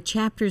in the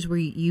chapters where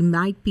you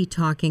might be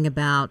talking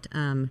about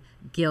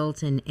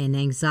guilt and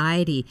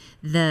anxiety,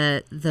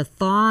 the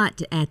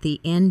thought at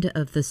the end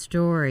of the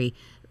story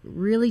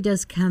really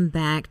does come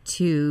back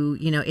to,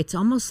 it's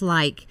almost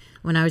like,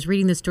 when I was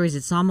reading the stories,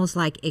 it's almost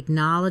like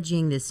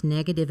acknowledging this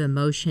negative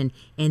emotion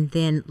and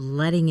then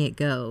letting it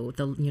go.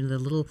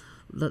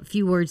 The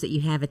few words that you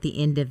have at the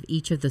end of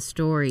each of the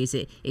stories,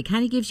 it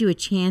kind of gives you a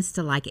chance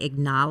to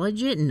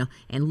acknowledge it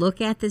and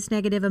look at this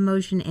negative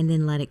emotion and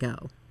then let it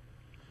go.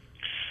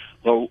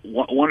 Well,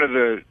 one of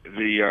the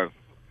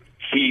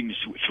themes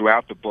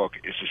throughout the book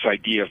is this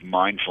idea of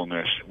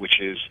mindfulness,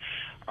 which is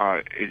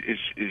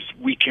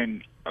we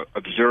can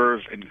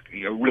observe and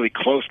really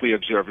closely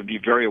observe and be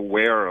very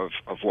aware of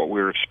what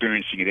we're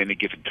experiencing at any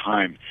given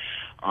time,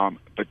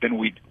 but then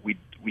we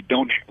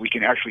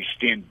can actually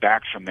stand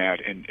back from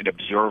that and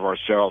observe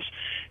ourselves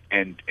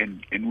and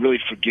really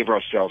forgive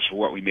ourselves for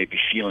what we may be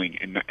feeling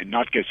and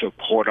not get so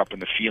caught up in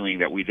the feeling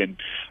that we then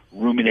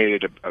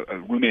ruminate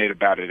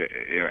about it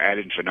ad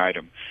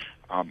infinitum.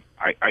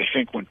 I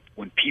think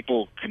when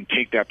people can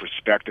take that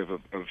perspective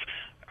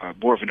of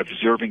more of an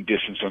observing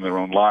distance on their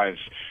own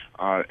lives,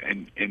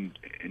 and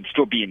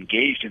still be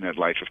engaged in that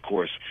life, of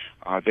course,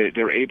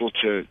 they're able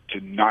to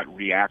not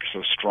react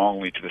so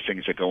strongly to the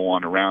things that go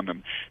on around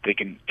them. They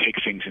can take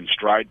things in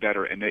stride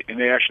better, and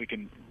they actually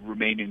can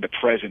remain in the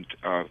present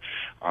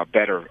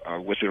better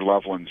with their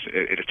loved ones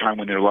at a time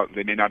when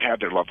they may not have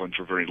their loved ones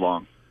for very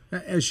long.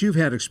 As you've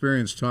had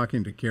experience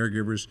talking to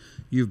caregivers,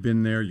 you've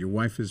been there, your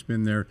wife has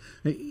been there.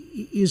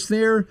 Is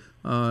there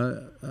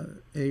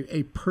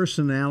a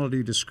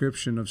personality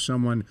description of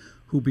someone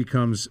who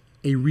becomes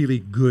a really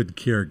good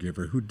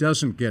caregiver, who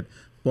doesn't get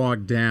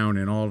bogged down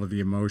in all of the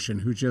emotion,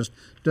 who just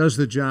does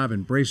the job,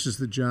 embraces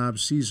the job,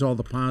 sees all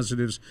the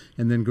positives,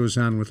 and then goes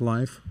on with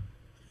life?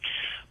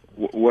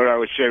 What I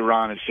would say,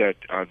 Ron, is that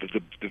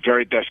the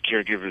very best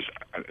caregivers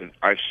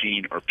I've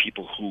seen are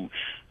people who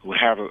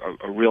have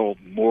a real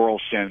moral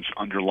sense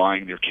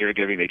underlying their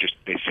caregiving.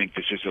 They think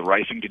this is the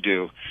right thing to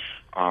do,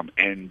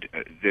 and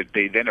that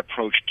they then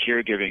approach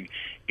caregiving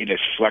in as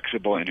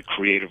flexible and a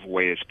creative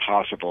way as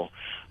possible,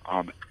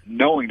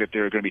 knowing that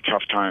there are going to be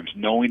tough times,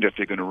 knowing that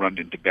they're going to run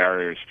into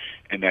barriers,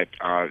 and that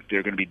there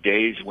are going to be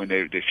days when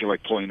they feel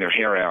like pulling their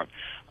hair out,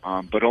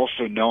 but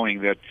also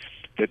knowing that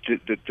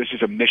this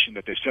is a mission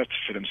that they set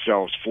for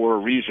themselves for a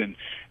reason,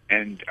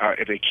 and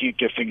if they can't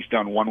get things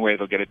done one way,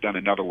 they'll get it done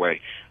another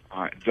way.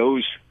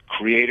 Those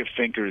creative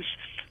thinkers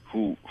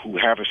who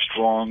have a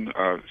strong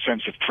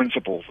sense of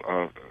principle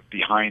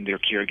behind their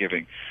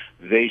caregiving,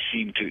 they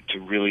seem to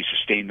really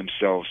sustain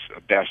themselves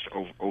best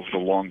over the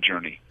long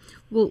journey.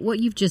 Well, what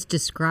you've just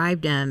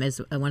described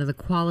as one of the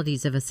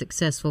qualities of a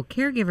successful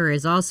caregiver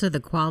is also the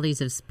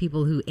qualities of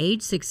people who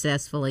age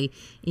successfully,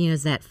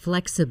 is that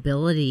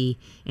flexibility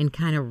and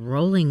kind of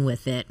rolling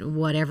with it,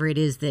 whatever it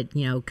is that,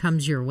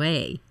 comes your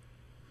way.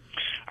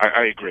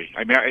 I agree.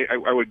 I mean,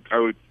 I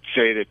would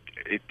say that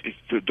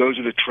those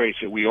are the traits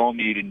that we all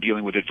need in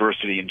dealing with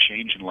adversity and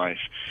change in life.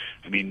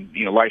 I mean,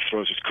 life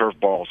throws us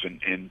curveballs,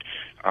 and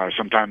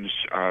sometimes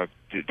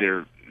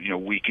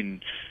we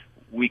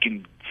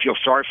can feel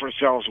sorry for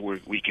ourselves, or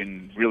we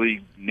can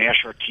really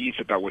gnash our teeth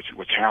about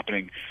what's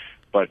happening.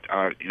 But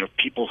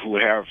people who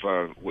have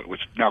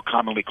what's now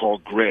commonly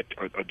called grit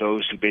are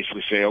those who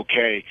basically say,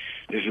 "Okay,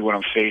 this is what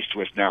I'm faced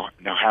with. Now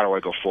how do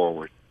I go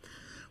forward?"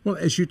 Well,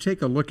 as you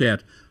take a look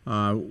at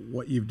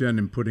what you've done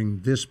in putting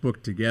this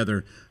book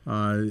together,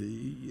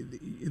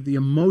 the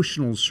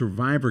Emotional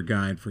Survivor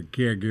Guide for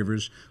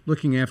Caregivers,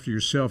 looking after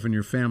yourself and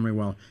your family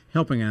while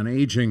helping on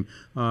aging,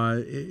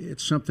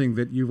 it's something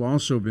that you've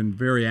also been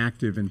very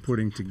active in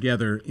putting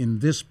together in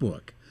this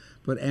book.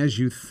 But as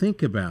you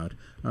think about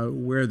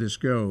where this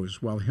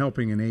goes while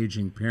helping an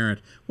aging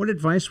parent, what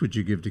advice would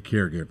you give to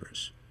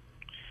caregivers?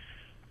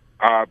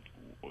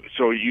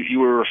 So you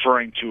were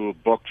referring to a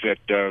book that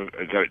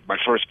my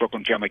first book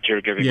on family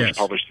caregiving was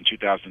published in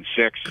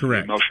 2006.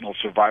 Correct. The Emotional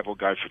Survival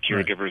Guide for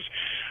Caregivers.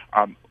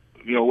 Right.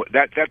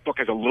 That book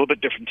has a little bit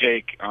different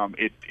take.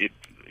 It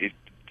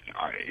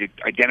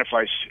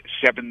identifies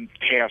 7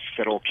 tasks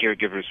that all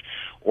caregivers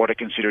ought to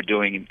consider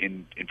doing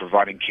in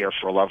providing care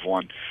for a loved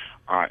one.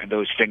 And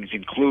those things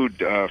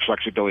include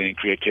flexibility and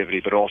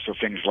creativity, but also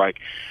things like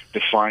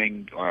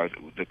defining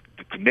the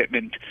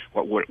commitment,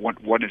 what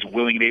one is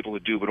willing and able to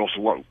do, but also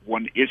what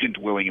one isn't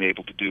willing and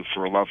able to do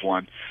for a loved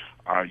one,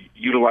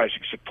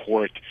 utilizing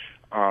support,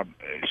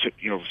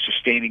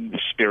 sustaining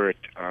the spirit,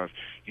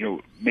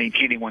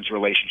 maintaining one's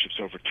relationships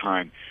over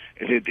time.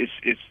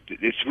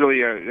 It's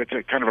really it's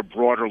a kind of a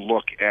broader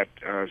look at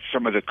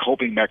some of the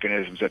coping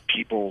mechanisms that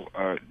people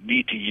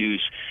need to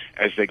use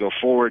as they go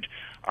forward.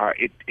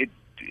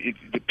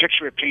 The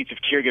picture it paints of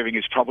caregiving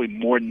is probably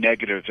more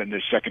negative than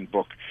the second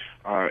book,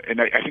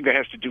 and I think that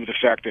has to do with the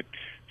fact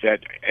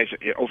that as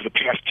over the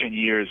past 10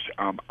 years,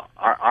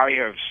 I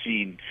have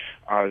seen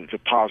the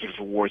positive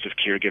rewards of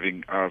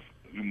caregiving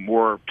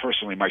more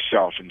personally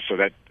myself, and so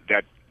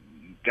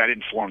that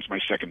informs my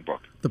second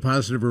book. The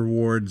positive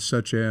rewards,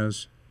 such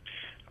as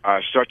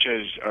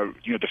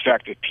the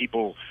fact that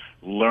people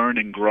learn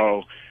and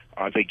grow.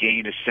 They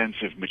gain a sense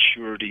of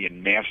maturity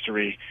and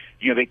mastery.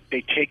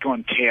 They take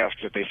on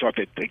tasks that they thought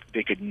that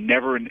they could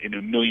never in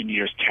a million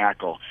years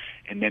tackle.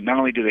 And then not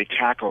only do they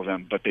tackle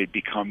them, but they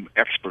become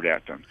expert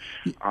at them.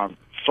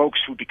 Folks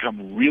who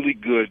become really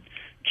good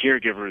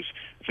caregivers,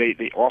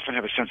 they often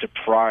have a sense of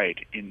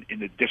pride in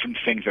the different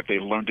things that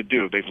they've learned to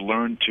do. They've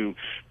learned to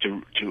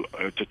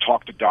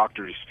talk to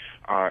doctors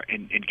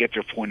and get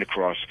their point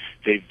across.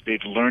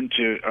 They've learned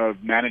to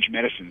manage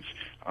medicines.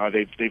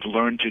 They've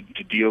learned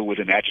to deal with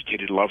an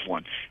agitated loved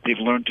one. They've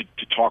learned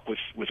to talk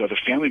with other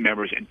family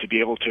members and to be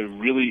able to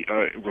really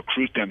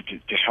recruit them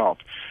to help.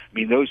 I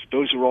mean,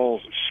 those are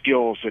all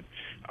skills that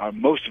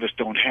most of us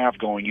don't have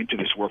going into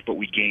this work, but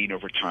we gain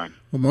over time.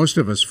 Well, most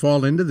of us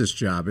fall into this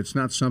job. It's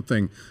not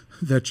something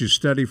that you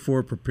study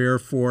for, prepare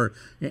for,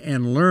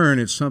 and learn.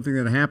 It's something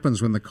that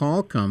happens when the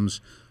call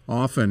comes,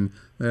 often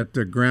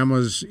that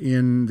grandma's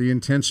in the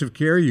intensive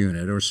care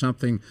unit or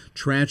something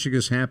tragic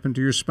has happened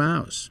to your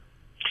spouse.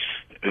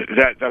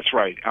 That's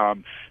right.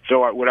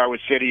 So what I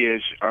would say to you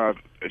is,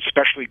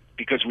 especially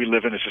because we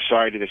live in a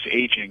society that's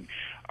aging,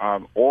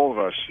 all of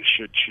us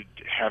should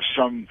have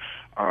some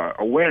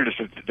awareness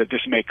that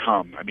this may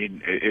come. I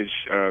mean,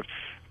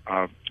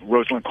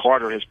 Rosalind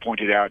Carter has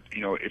pointed out,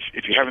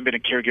 if you haven't been a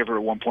caregiver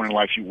at one point in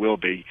life, you will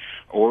be,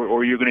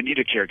 or you're going to need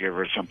a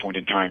caregiver at some point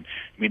in time.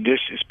 I mean, this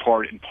is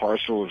part and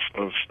parcel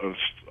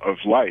of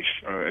life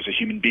as a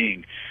human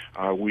being.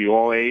 We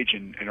all age,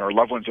 and our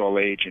loved ones all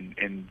age,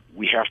 and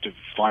we have to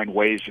find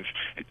ways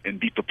and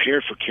be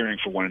prepared for caring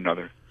for one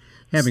another.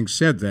 Having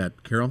said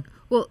that, Carol?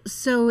 Well,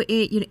 so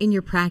in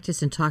your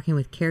practice and talking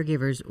with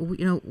caregivers,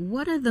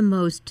 what are the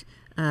most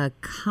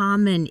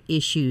common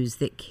issues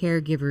that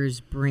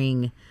caregivers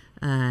bring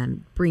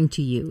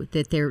to you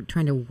that they're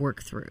trying to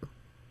work through?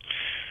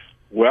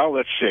 Well,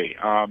 let's see.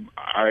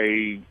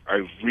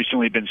 I've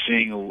recently been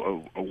seeing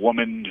a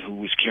woman who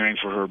was caring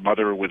for her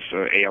mother with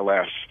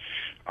ALS,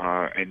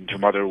 and her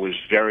mother was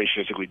very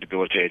physically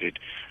debilitated,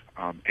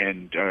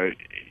 and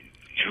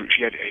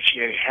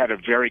she had a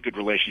very good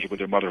relationship with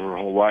her mother her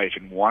whole life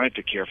and wanted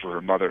to care for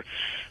her mother,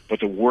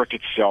 but the work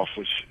itself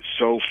was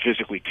so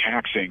physically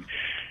taxing.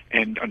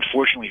 And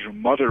unfortunately, her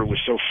mother was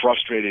so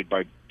frustrated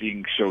by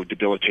being so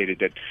debilitated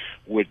that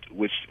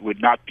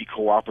would not be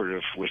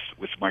cooperative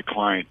with my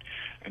client.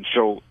 And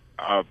so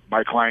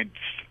my client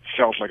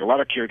felt like a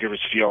lot of caregivers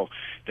feel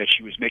that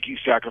she was making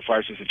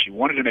sacrifices and she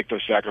wanted to make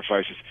those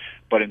sacrifices,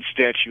 but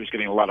instead she was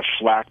getting a lot of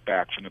flack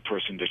back from the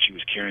person that she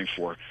was caring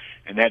for.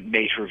 And that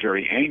made her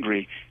very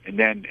angry. And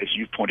then, as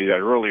you pointed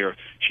out earlier,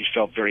 she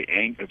felt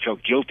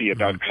felt guilty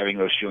about having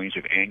those feelings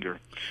of anger.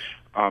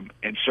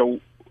 And so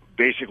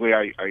basically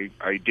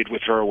I did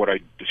with her what I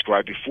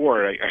described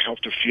before. I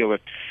helped her feel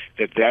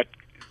that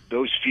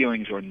those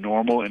feelings are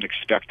normal and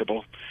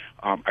expectable.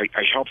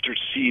 I helped her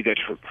see that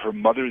her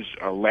mother's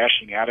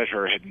lashing out at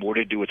her had more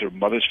to do with her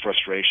mother's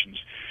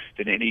frustrations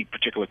than any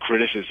particular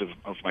criticism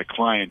of my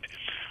client.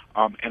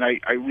 And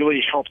I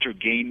really helped her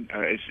gain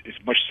as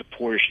much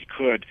support as she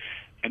could,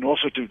 and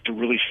also to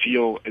really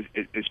feel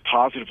as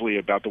positively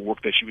about the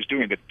work that she was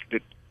doing,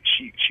 that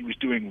she was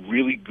doing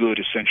really good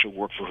essential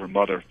work for her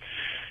mother.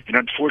 And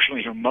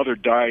unfortunately, her mother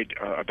died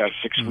about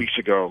 6 weeks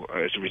ago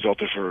as a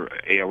result of her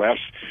ALS.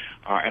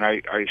 And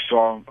I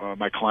saw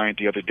my client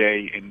the other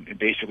day, and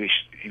basically,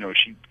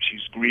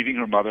 she's grieving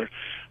her mother,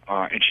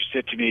 and she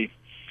said to me,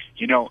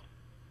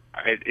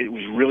 it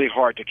was really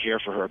hard to care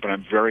for her, but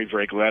I'm very,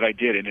 very glad I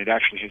did, and it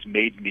actually has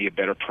made me a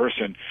better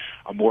person,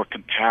 a more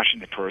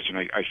compassionate person.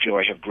 I feel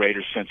I have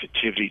greater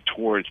sensitivity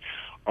towards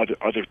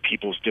other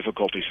people's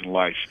difficulties in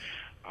life.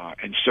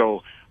 And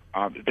so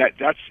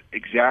that's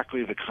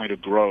exactly the kind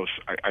of growth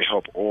I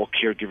hope all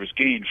caregivers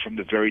gain from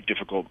the very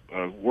difficult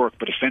work,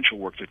 but essential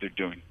work that they're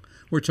doing.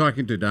 We're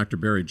talking to Dr.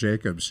 Barry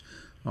Jacobs,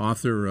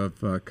 author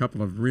of a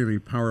couple of really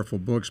powerful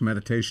books,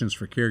 Meditations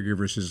for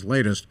Caregivers, his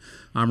latest.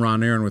 I'm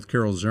Ron Aaron with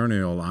Carol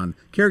Zernial on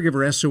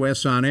Caregiver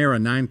SOS on air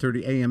at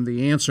 9:30 a.m.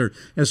 The Answer.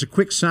 As a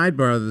quick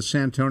sidebar, the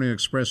San Antonio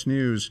Express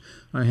News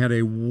had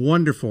a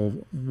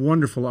wonderful,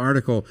 wonderful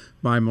article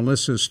by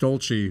Melissa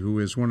Stolce, who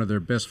is one of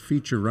their best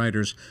feature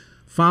writers.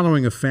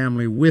 Following a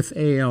family with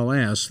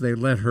ALS, they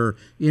let her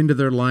into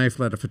their life,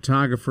 let a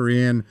photographer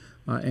in,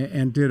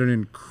 and did an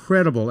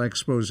incredible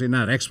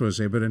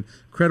but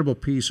incredible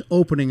piece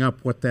opening up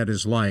what that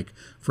is like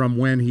from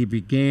when he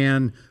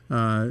began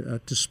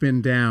to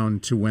spin down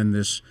to when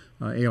this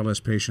ALS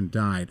patient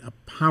died. A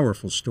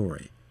powerful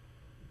story.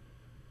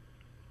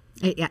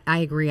 I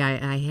agree.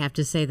 I have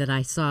to say that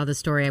I saw the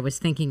story. I was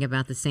thinking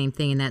about the same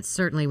thing, and that's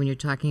certainly when you're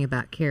talking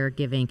about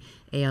caregiving,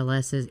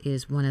 ALS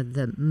is one of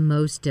the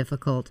most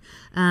difficult.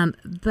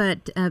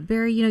 But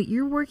Barry,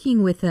 you're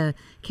working with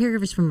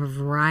caregivers from a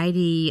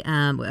variety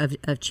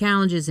of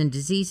challenges and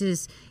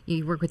diseases.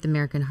 You work with the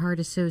American Heart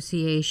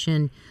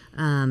Association.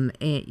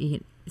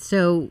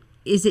 So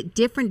is it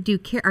different?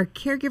 Are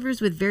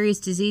caregivers with various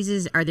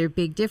diseases, are there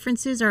big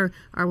differences, or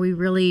are we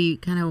really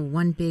kind of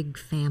one big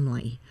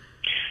family?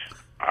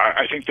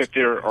 I think that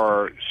there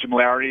are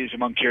similarities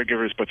among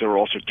caregivers, but there are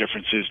also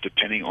differences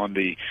depending on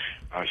the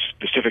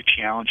specific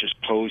challenges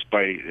posed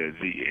by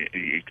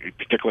a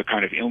particular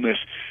kind of illness,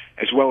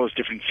 as well as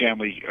different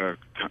family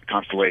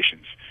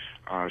constellations.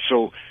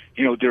 So,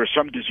 there are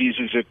some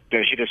diseases that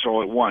hit us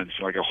all at once,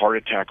 like a heart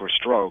attack or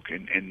stroke,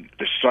 and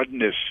the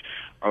suddenness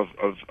of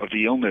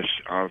the illness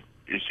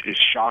is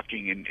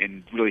shocking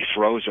and really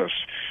throws us.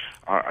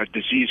 A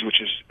disease which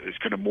is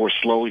kind of more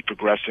slowly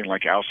progressing,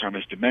 like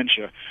Alzheimer's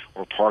dementia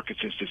or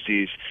Parkinson's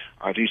disease.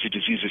 These are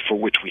diseases for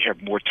which we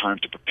have more time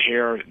to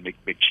prepare and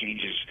make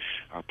changes,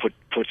 put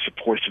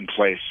supports in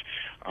place.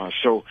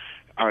 So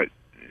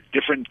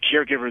different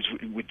caregivers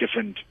with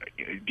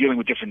dealing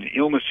with different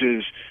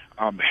illnesses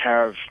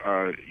have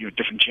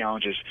different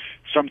challenges.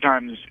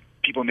 Sometimes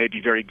people may be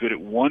very good at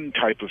one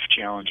type of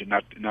challenge and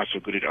not so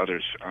good at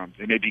others.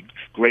 They may be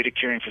great at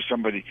caring for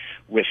somebody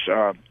with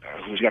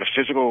who's got a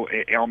physical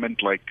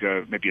ailment like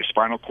maybe a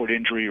spinal cord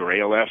injury or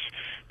ALS,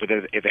 but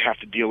if they have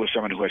to deal with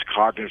someone who has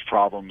cognitive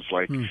problems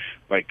like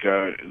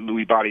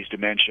Lewy bodies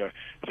dementia,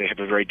 they have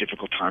a very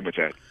difficult time with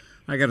that.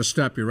 I got to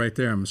stop you right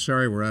there. I'm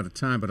sorry we're out of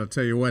time, but I'll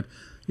tell you what.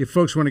 If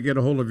folks want to get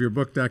a hold of your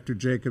book, Dr.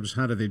 Jacobs,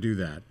 how do they do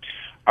that?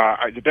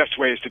 The best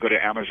way is to go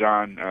to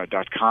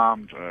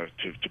Amazon.com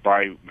to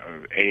buy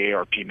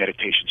AARP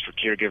Meditations for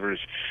Caregivers.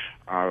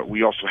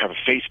 We also have a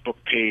Facebook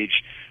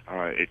page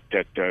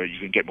that you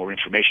can get more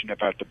information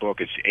about the book.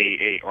 It's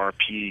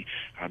AARP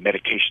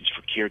Meditations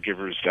for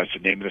Caregivers. That's the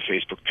name of the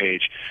Facebook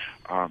page.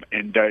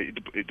 And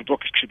the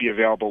book should be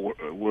available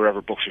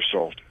wherever books are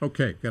sold.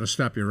 Okay, got to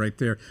stop you right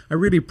there. I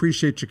really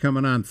appreciate you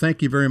coming on.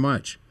 Thank you very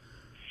much.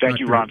 Thank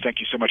you, Ron. Thank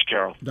you so much,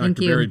 Carol.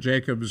 Dr. Barry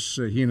Jacobs,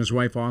 he and his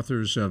wife,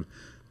 authors of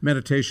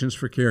Meditations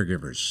for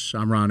Caregivers.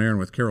 I'm Ron Aaron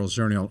with Carol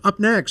Zernial. Up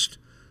next,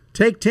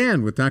 Take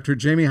 10 with Dr.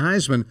 Jamie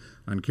Heisman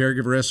on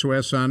Caregiver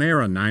SOS on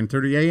air on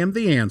 9:30 a.m.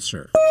 The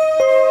Answer.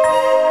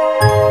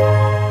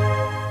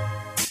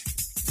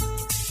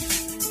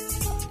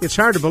 It's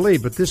hard to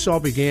believe, but this all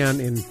began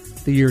in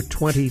the year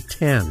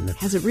 2010.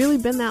 Has it really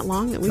been that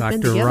long that we've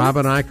been Dr. together?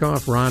 Robin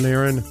Eichhoff, Ron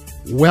Aaron,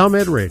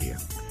 WellMed Radio.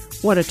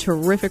 What a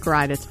terrific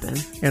ride it's been.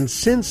 And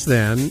since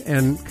then,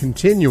 and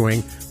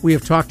continuing, we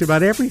have talked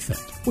about everything.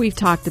 We've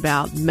talked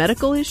about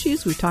medical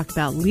issues, we've talked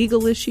about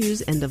legal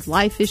issues,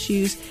 end-of-life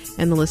issues,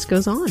 and the list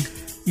goes on.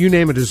 You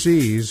name a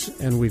disease,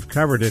 and we've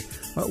covered it,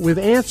 with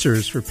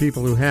answers for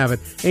people who have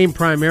it, aimed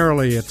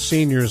primarily at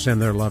seniors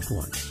and their loved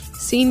ones.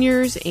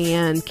 Seniors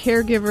and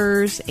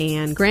caregivers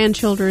and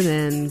grandchildren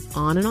and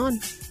on and on.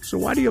 So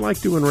why do you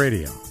like doing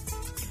radio?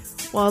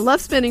 Well, I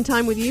love spending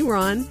time with you,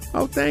 Ron.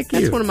 Oh, thank you.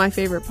 That's one of my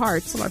favorite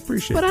parts. Well, I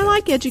appreciate But that. I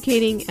like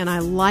educating, and I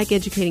like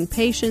educating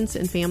patients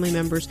and family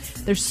members.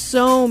 There's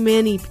so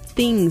many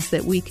things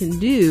that we can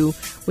do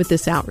with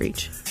this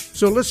outreach.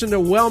 So listen to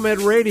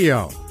WellMed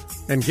Radio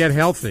and get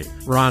healthy.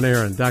 Ron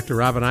Aaron, Dr.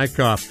 Robin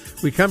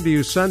Eichhoff. We come to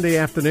you Sunday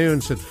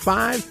afternoons at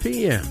 5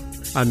 p.m.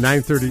 on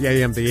 9:30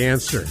 a.m. The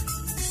Answer.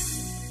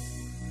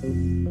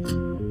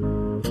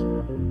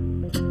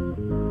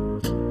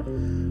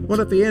 Well,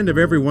 at the end of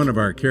every one of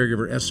our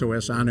Caregiver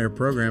SOS on-air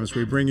programs,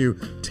 we bring you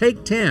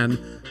Take 10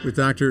 with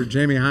Dr.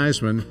 Jamie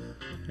Heisman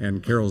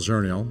and Carol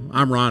Zernial.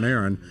 I'm Ron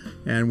Aaron,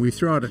 and we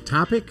throw out a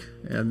topic,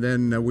 and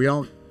then we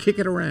all kick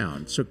it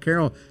around. So,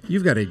 Carol,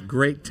 you've got a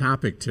great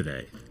topic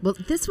today. Well,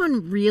 this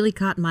one really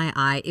caught my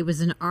eye. It was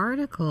an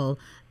article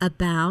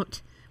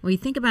about, when you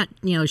think about,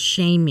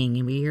 shaming,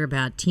 and we hear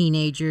about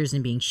teenagers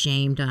and being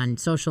shamed on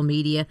social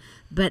media,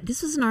 but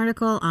this was an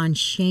article on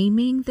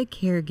shaming the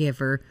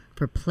caregiver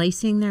for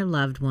placing their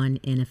loved one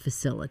in a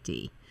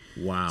facility.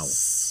 Wow.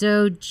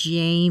 So,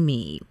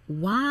 Jamie,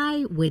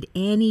 why would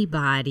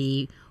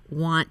anybody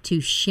want to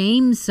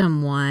shame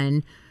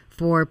someone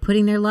for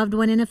putting their loved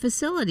one in a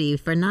facility,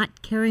 for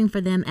not caring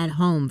for them at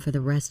home for the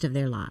rest of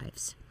their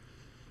lives?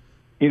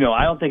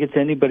 I don't think it's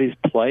anybody's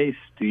place,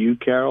 do you,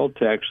 Carol,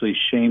 to actually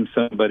shame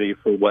somebody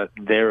for what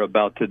they're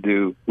about to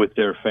do with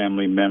their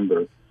family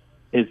member.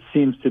 It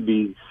seems to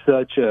be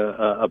such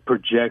a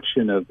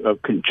projection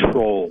of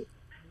control.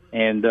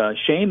 And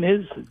shame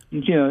is,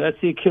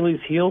 that's the Achilles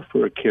heel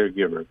for a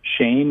caregiver.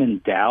 Shame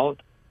and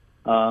doubt.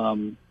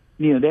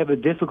 They have a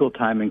difficult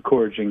time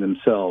encouraging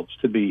themselves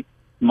to be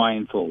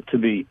mindful, to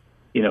be,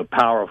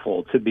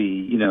 powerful, to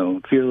be,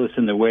 fearless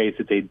in the ways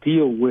that they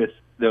deal with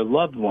their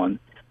loved one.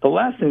 The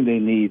last thing they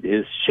need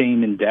is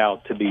shame and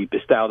doubt to be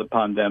bestowed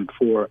upon them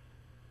for,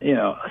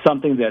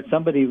 something that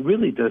somebody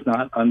really does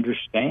not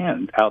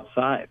understand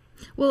outside.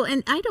 Well,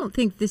 and I don't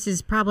think this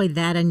is probably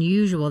that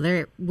unusual.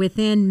 There,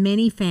 within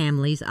many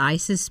families, I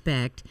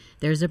suspect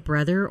there's a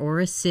brother or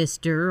a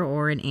sister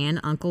or an aunt,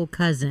 uncle,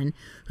 cousin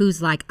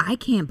who's like, I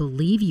can't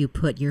believe you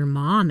put your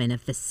mom in a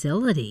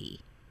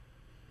facility.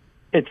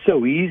 It's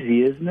so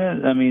easy, isn't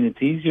it? I mean,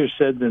 it's easier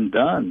said than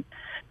done.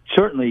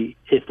 Certainly,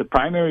 if the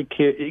primary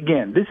care,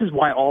 again, this is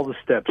why all the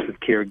steps of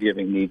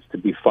caregiving needs to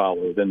be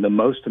followed. And the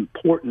most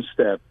important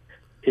step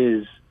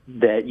is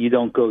that you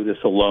don't go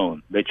this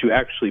alone, that you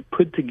actually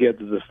put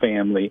together the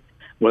family,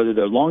 whether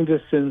they're long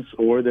distance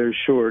or they're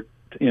short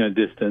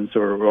distance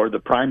or the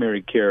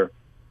primary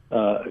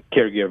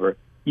caregiver.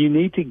 You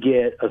need to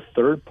get a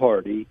third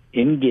party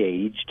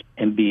engaged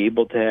and be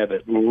able to have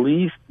at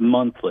least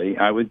monthly,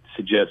 I would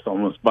suggest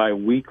almost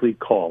bi-weekly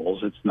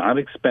calls. It's not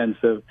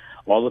expensive.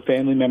 All the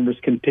family members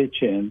can pitch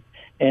in.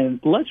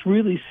 And let's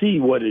really see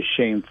what is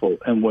shameful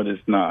and what is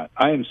not.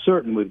 I am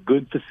certain with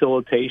good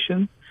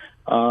facilitation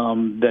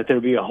that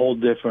there'll be a whole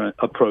different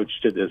approach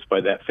to this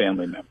by that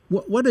family member.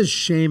 What does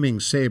shaming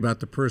say about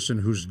the person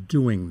who's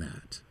doing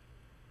that?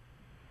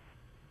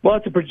 Well,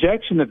 it's a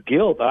projection of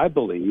guilt, I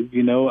believe.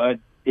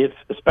 If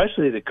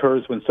especially it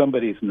occurs when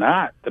somebody's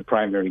not the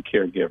primary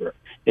caregiver.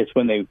 It's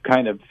when they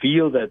kind of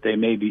feel that they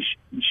maybe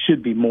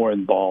should be more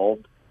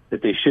involved,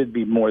 that they should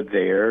be more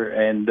there,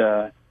 and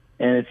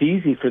it's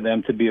easy for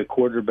them to be a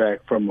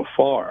quarterback from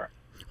afar.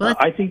 Well,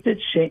 I think that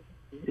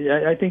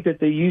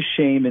they use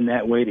shame in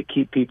that way to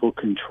keep people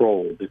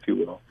controlled, if you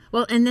will.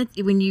 Well, and that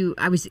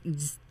I was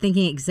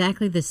thinking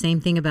exactly the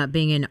same thing about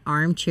being an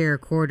armchair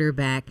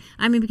quarterback.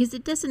 I mean, because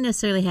it doesn't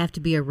necessarily have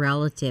to be a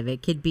relative.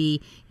 It could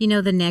be,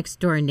 the next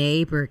door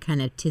neighbor kind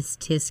of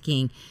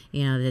tisking,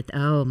 that,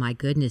 oh my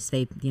goodness,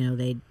 they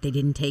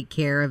didn't take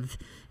care of,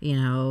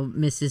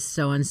 Mrs.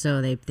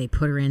 So-and-so. They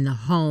put her in the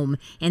home,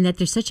 and that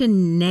there's such a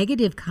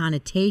negative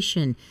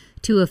connotation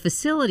to a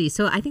facility.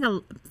 So I think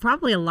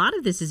probably a lot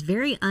of this is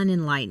very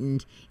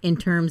unenlightened in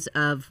terms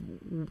of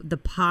the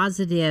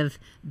positive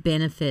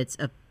benefits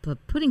of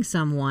putting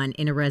someone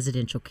in a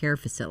residential care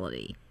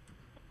facility.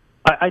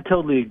 I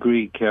totally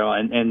agree, Carol.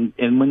 And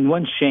when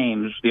one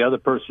shames, the other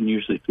person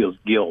usually feels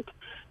guilt.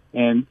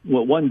 And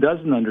what one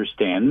doesn't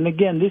understand, and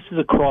again, this is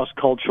a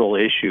cross-cultural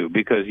issue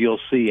because you'll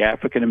see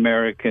African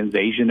Americans,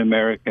 Asian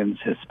Americans,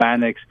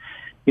 Hispanics,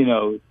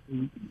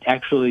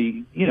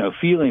 actually,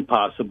 feeling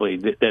possibly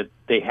that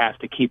they have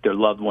to keep their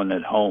loved one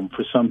at home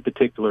for some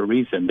particular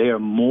reason. They are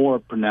more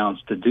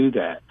pronounced to do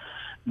that.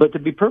 But to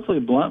be perfectly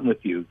blunt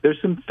with you, there's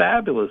some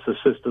fabulous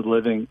assisted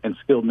living and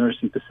skilled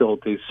nursing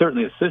facilities,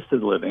 certainly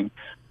assisted living,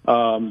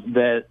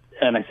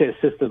 and I say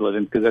assisted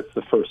living because that's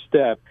the first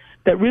step,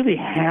 that really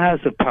has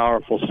a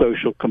powerful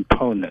social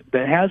component,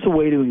 that has a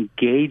way to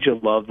engage a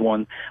loved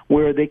one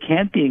where they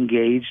can't be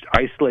engaged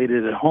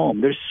isolated at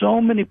home. There's so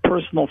many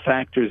personal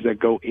factors that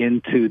go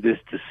into this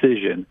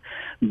decision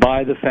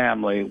by the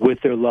family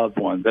with their loved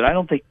one that I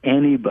don't think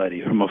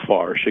anybody from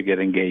afar should get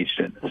engaged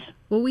in this.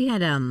 Well, we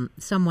had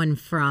someone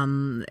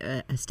from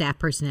a staff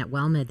person at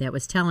WellMed that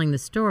was telling the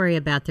story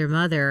about their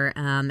mother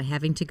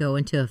having to go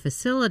into a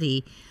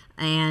facility.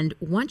 And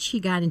once she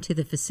got into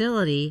the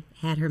facility,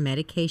 had her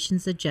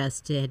medications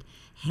adjusted,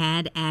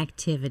 had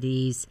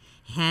activities,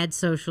 had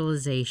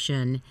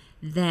socialization,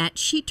 that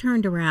she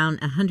turned around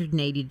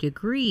 180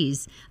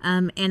 degrees.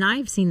 And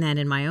I've seen that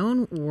in my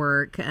own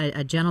work,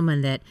 a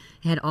gentleman that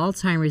had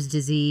Alzheimer's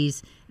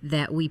disease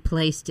that we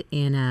placed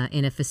in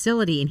a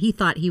facility, and he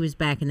thought he was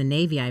back in the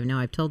Navy. I know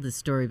I've told this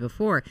story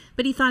before,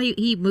 but he thought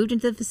he moved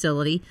into the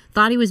facility,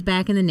 thought he was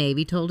back in the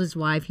Navy, told his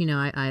wife,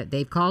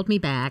 they've called me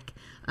back.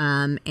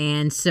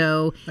 And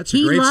so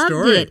he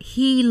loved it.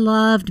 He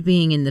loved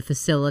being in the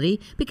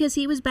facility because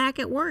he was back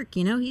at work.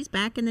 He's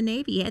back in the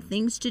Navy. He had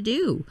things to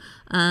do.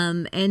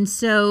 And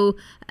so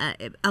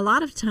a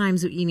lot of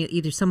times,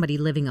 either somebody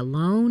living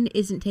alone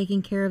isn't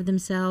taking care of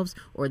themselves,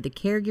 or the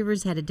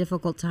caregivers had a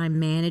difficult time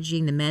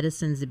managing the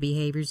medicines, the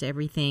behaviors,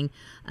 everything.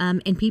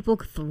 And people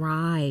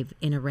thrive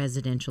in a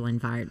residential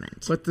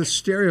environment. But the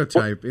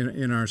stereotype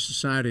in our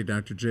society,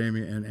 Dr.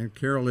 Jamie and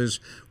Carol, is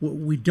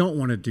we don't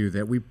want to do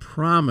that. We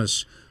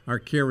promise our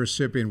care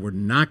recipient, we're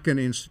not going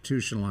to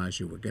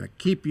institutionalize you. We're going to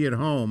keep you at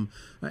home.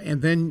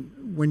 And then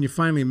when you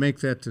finally make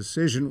that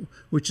decision,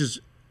 which is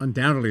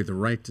undoubtedly the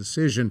right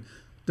decision,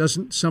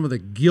 doesn't some of the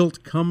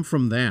guilt come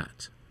from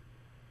that?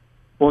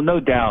 Well, no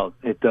doubt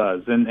it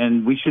does.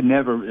 And we should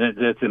never,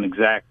 that's an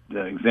exact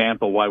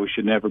example why we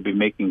should never be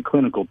making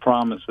clinical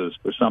promises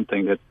for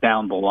something that's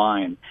down the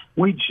line.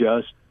 We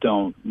just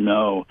don't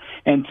know.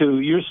 And to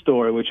your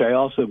story, which I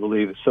also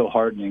believe is so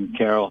heartening,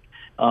 Carol,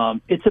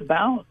 it's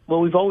about what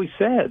we've always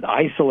said.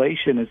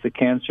 Isolation is the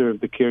cancer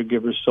of the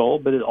caregiver's soul,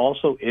 but it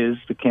also is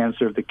the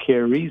cancer of the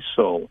caree's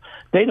soul.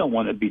 They don't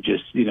want to be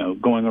just,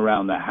 going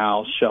around the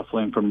house,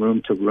 shuffling from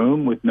room to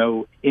room with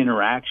no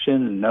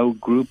interaction and no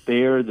group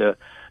there to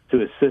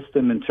assist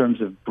them in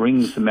terms of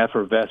bringing some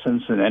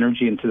effervescence and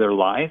energy into their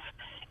life.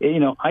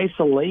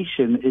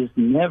 Isolation is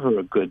never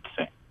a good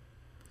thing.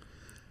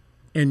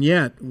 And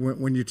yet,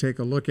 when you take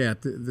a look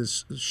at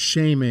this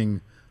shaming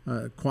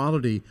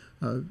quality,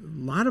 a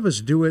lot of us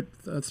do it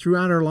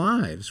throughout our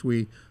lives.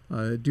 We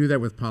do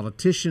that with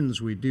politicians.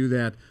 We do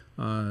that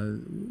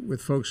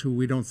with folks who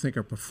we don't think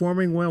are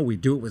performing well. We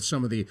do it with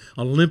some of the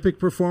Olympic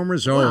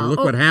performers. Look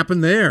what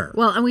happened there.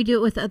 Well, and we do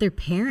it with other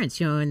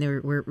parents,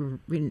 and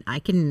I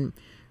can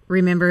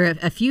remember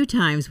a few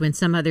times when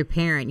some other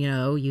parent,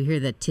 you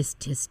hear the tisk,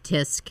 tisk,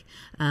 tisk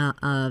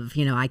of,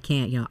 I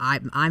can't,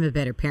 I'm a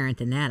better parent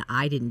than that.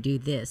 I didn't do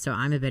this, so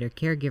I'm a better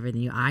caregiver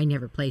than you. I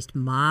never placed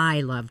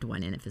my loved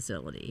one in a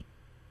facility.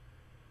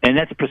 And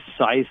that's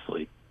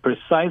precisely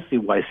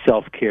why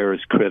self-care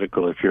is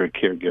critical if you're a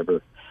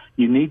caregiver.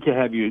 You need to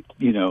have your,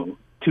 2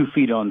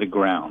 feet on the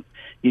ground.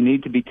 You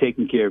need to be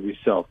taking care of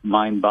yourself,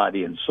 mind,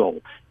 body, and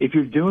soul. If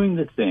you're doing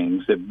the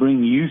things that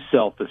bring you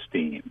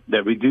self-esteem,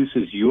 that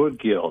reduces your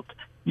guilt,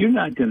 you're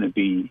not going to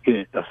be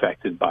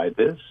affected by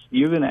this.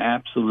 You're going to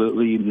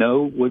absolutely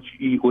know what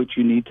you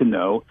need to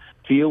know,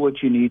 feel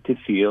what you need to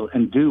feel,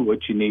 and do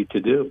what you need to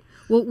do.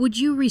 Well, would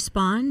you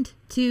respond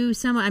to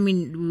someone? I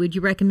mean, would you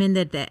recommend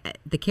that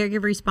the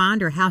caregiver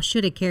respond, or how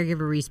should a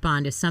caregiver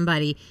respond if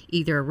somebody,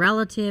 either a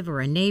relative or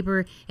a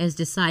neighbor, has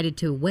decided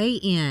to weigh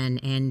in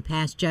and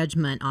pass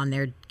judgment on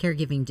their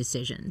caregiving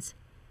decisions?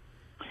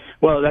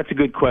 Well, that's a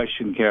good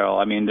question, Carol.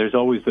 I mean, there's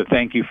always the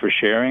thank you for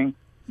sharing,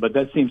 but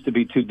that seems to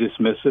be too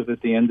dismissive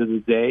at the end of the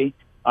day.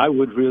 I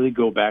would really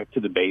go back to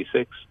the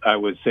basics. I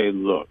would say,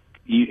 look,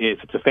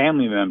 if it's a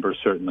family member,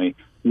 certainly,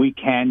 we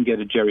can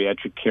get a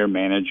geriatric care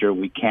manager.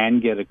 We can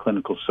get a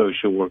clinical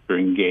social worker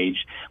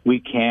engaged. We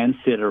can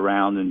sit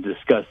around and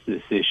discuss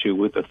this issue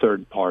with a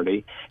third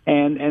party,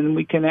 and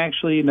we can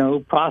actually,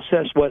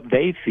 process what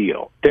they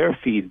feel, their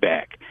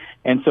feedback.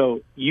 And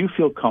so you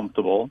feel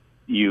comfortable,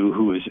 you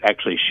who is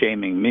actually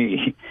shaming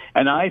me,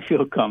 and I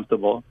feel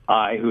comfortable,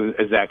 I who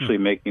is actually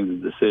making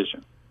the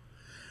decision.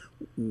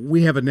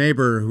 We have a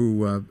neighbor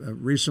who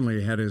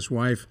recently had his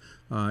wife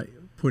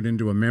put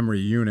into a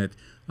memory unit.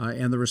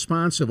 And the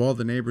response of all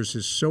the neighbors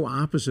is so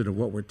opposite of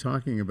what we're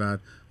talking about.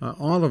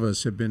 All of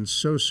us have been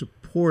so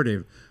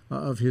supportive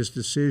of his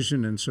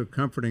decision and so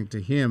comforting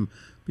to him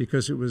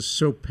because it was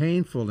so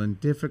painful and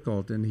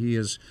difficult. And he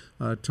has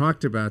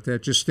talked about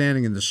that just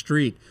standing in the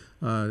street,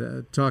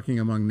 talking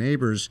among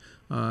neighbors.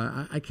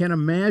 I can't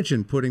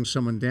imagine putting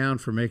someone down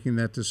for making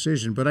that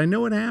decision, but I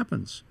know it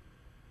happens.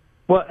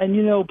 Well,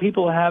 and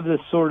people have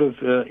this sort of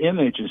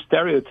image and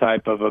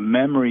stereotype of a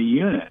memory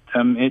unit.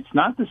 It's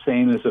not the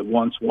same as it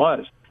once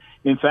was.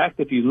 In fact,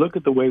 if you look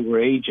at the way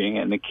we're aging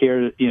and the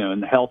care,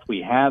 and the health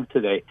we have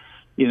today,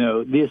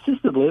 the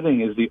assisted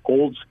living is the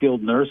old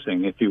skilled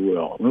nursing, if you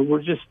will.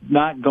 We're just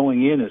not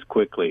going in as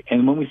quickly.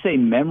 And when we say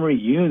memory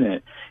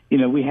unit,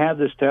 we have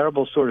this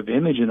terrible sort of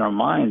image in our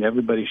mind,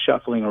 everybody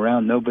shuffling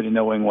around, nobody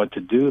knowing what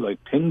to do, like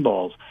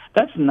pinballs.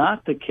 That's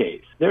not the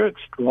case. They're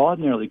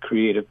extraordinarily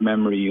creative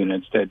memory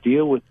units that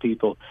deal with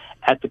people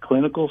at the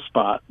clinical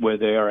spot where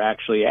they are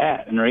actually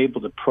at and are able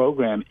to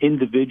program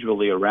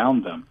individually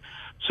around them.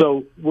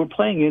 So we're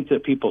playing into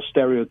people's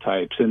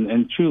stereotypes,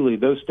 and truly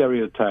those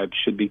stereotypes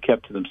should be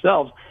kept to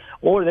themselves,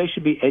 or they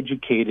should be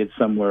educated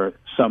somewhere,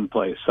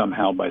 someplace,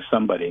 somehow by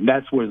somebody. And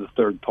that's where the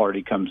third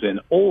party comes in.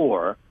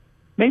 Or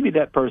maybe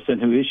that person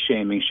who is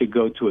shaming should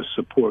go to a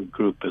support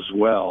group as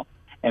well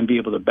and be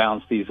able to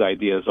bounce these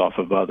ideas off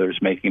of others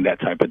making that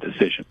type of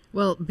decision.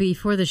 Well,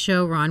 before the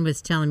show, Ron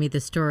was telling me the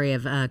story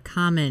of a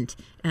comment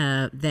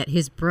that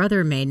his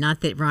brother made. Not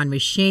that Ron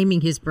was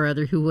shaming his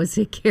brother, who was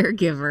a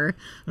caregiver,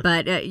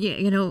 but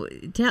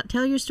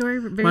tell your story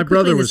very my quickly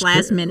brother in this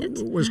last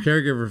minute. Was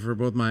caregiver for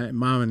both my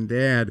mom and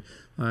dad,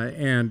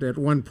 and at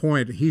one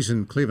point, he's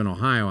in Cleveland,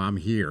 Ohio. I'm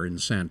here in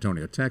San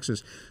Antonio,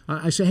 Texas.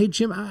 I said, "Hey,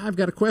 Jim, I've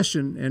got a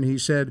question," and he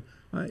said,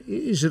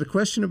 "Is it a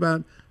question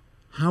about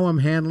how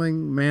I'm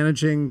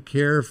managing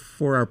care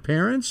for our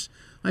parents?"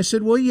 I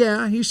said, "Well,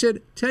 yeah." He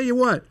said, "Tell you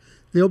what,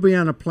 they'll be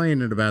on a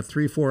plane in about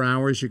 3-4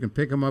 hours. You can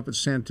pick them up at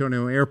San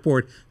Antonio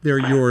Airport. They're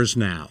yours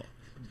now."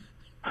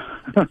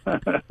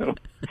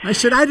 I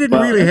said, "I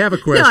didn't really have a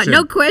question."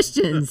 No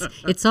questions.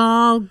 It's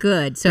all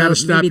good. So Gotta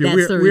stop maybe you.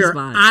 that's the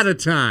response. We're out of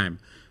time.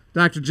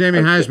 Dr. Jamie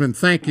Heisman,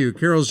 thank you.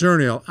 Carol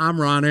Zernial, I'm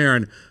Ron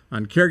Aaron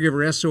on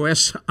Caregiver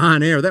SOS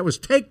On Air. That was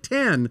Take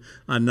 10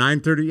 on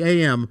 9:30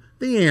 a.m.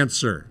 The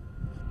Answer.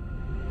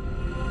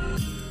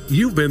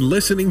 You've been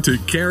listening to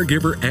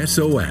Caregiver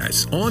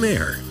SOS On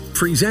Air,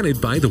 presented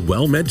by the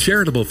WellMed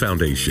Charitable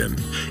Foundation.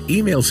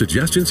 Email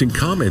suggestions and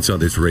comments on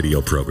this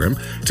radio program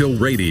to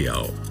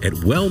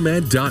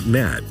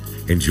radio@wellmed.net.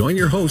 And join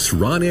your hosts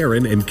Ron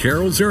Aaron and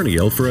Carol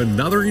Zernial for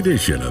another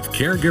edition of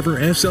Caregiver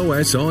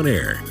SOS On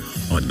Air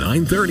on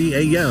 9:30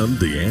 a.m.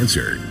 The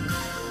Answer.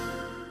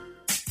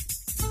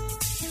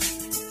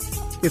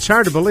 It's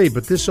hard to believe,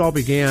 but this all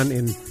began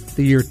in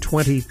the year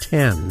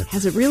 2010.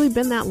 Has it really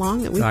been that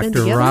long that we've been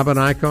together? Dr. Robin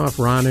Eichhoff,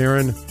 Ron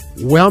Aaron,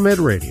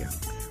 WellMed Radio.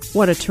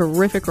 What a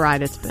terrific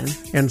ride it's been.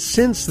 And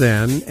since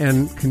then,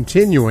 and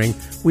continuing,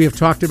 we have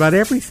talked about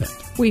everything.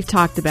 We've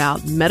talked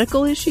about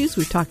medical issues,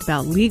 we've talked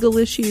about legal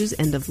issues,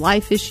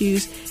 end-of-life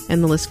issues,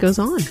 and the list goes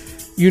on.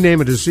 You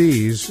name a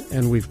disease,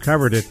 and we've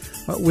covered it,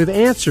 with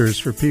answers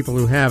for people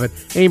who have it,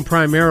 aimed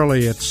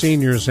primarily at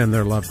seniors and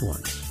their loved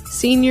ones.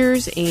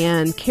 Seniors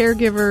and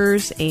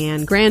caregivers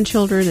and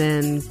grandchildren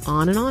and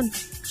on and on.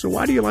 So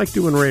why do you like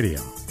doing radio?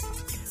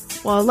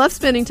 Well, I love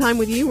spending time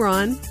with you,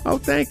 Ron. Oh,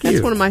 thank you.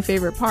 That's one of my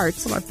favorite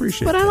parts. Well, I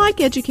appreciate that. But I like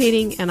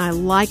educating, and I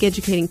like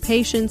educating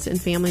patients and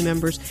family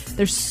members.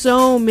 There's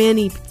so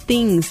many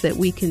things that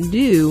we can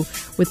do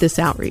with this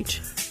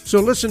outreach. So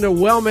listen to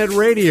WellMed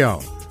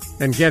Radio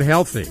and get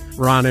healthy.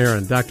 Ron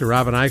Aaron, Dr.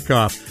 Robin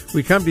Eichhoff.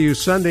 We come to you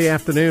Sunday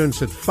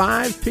afternoons at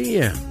 5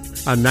 p.m.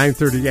 on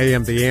 9:30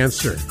 a.m. The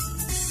Answer.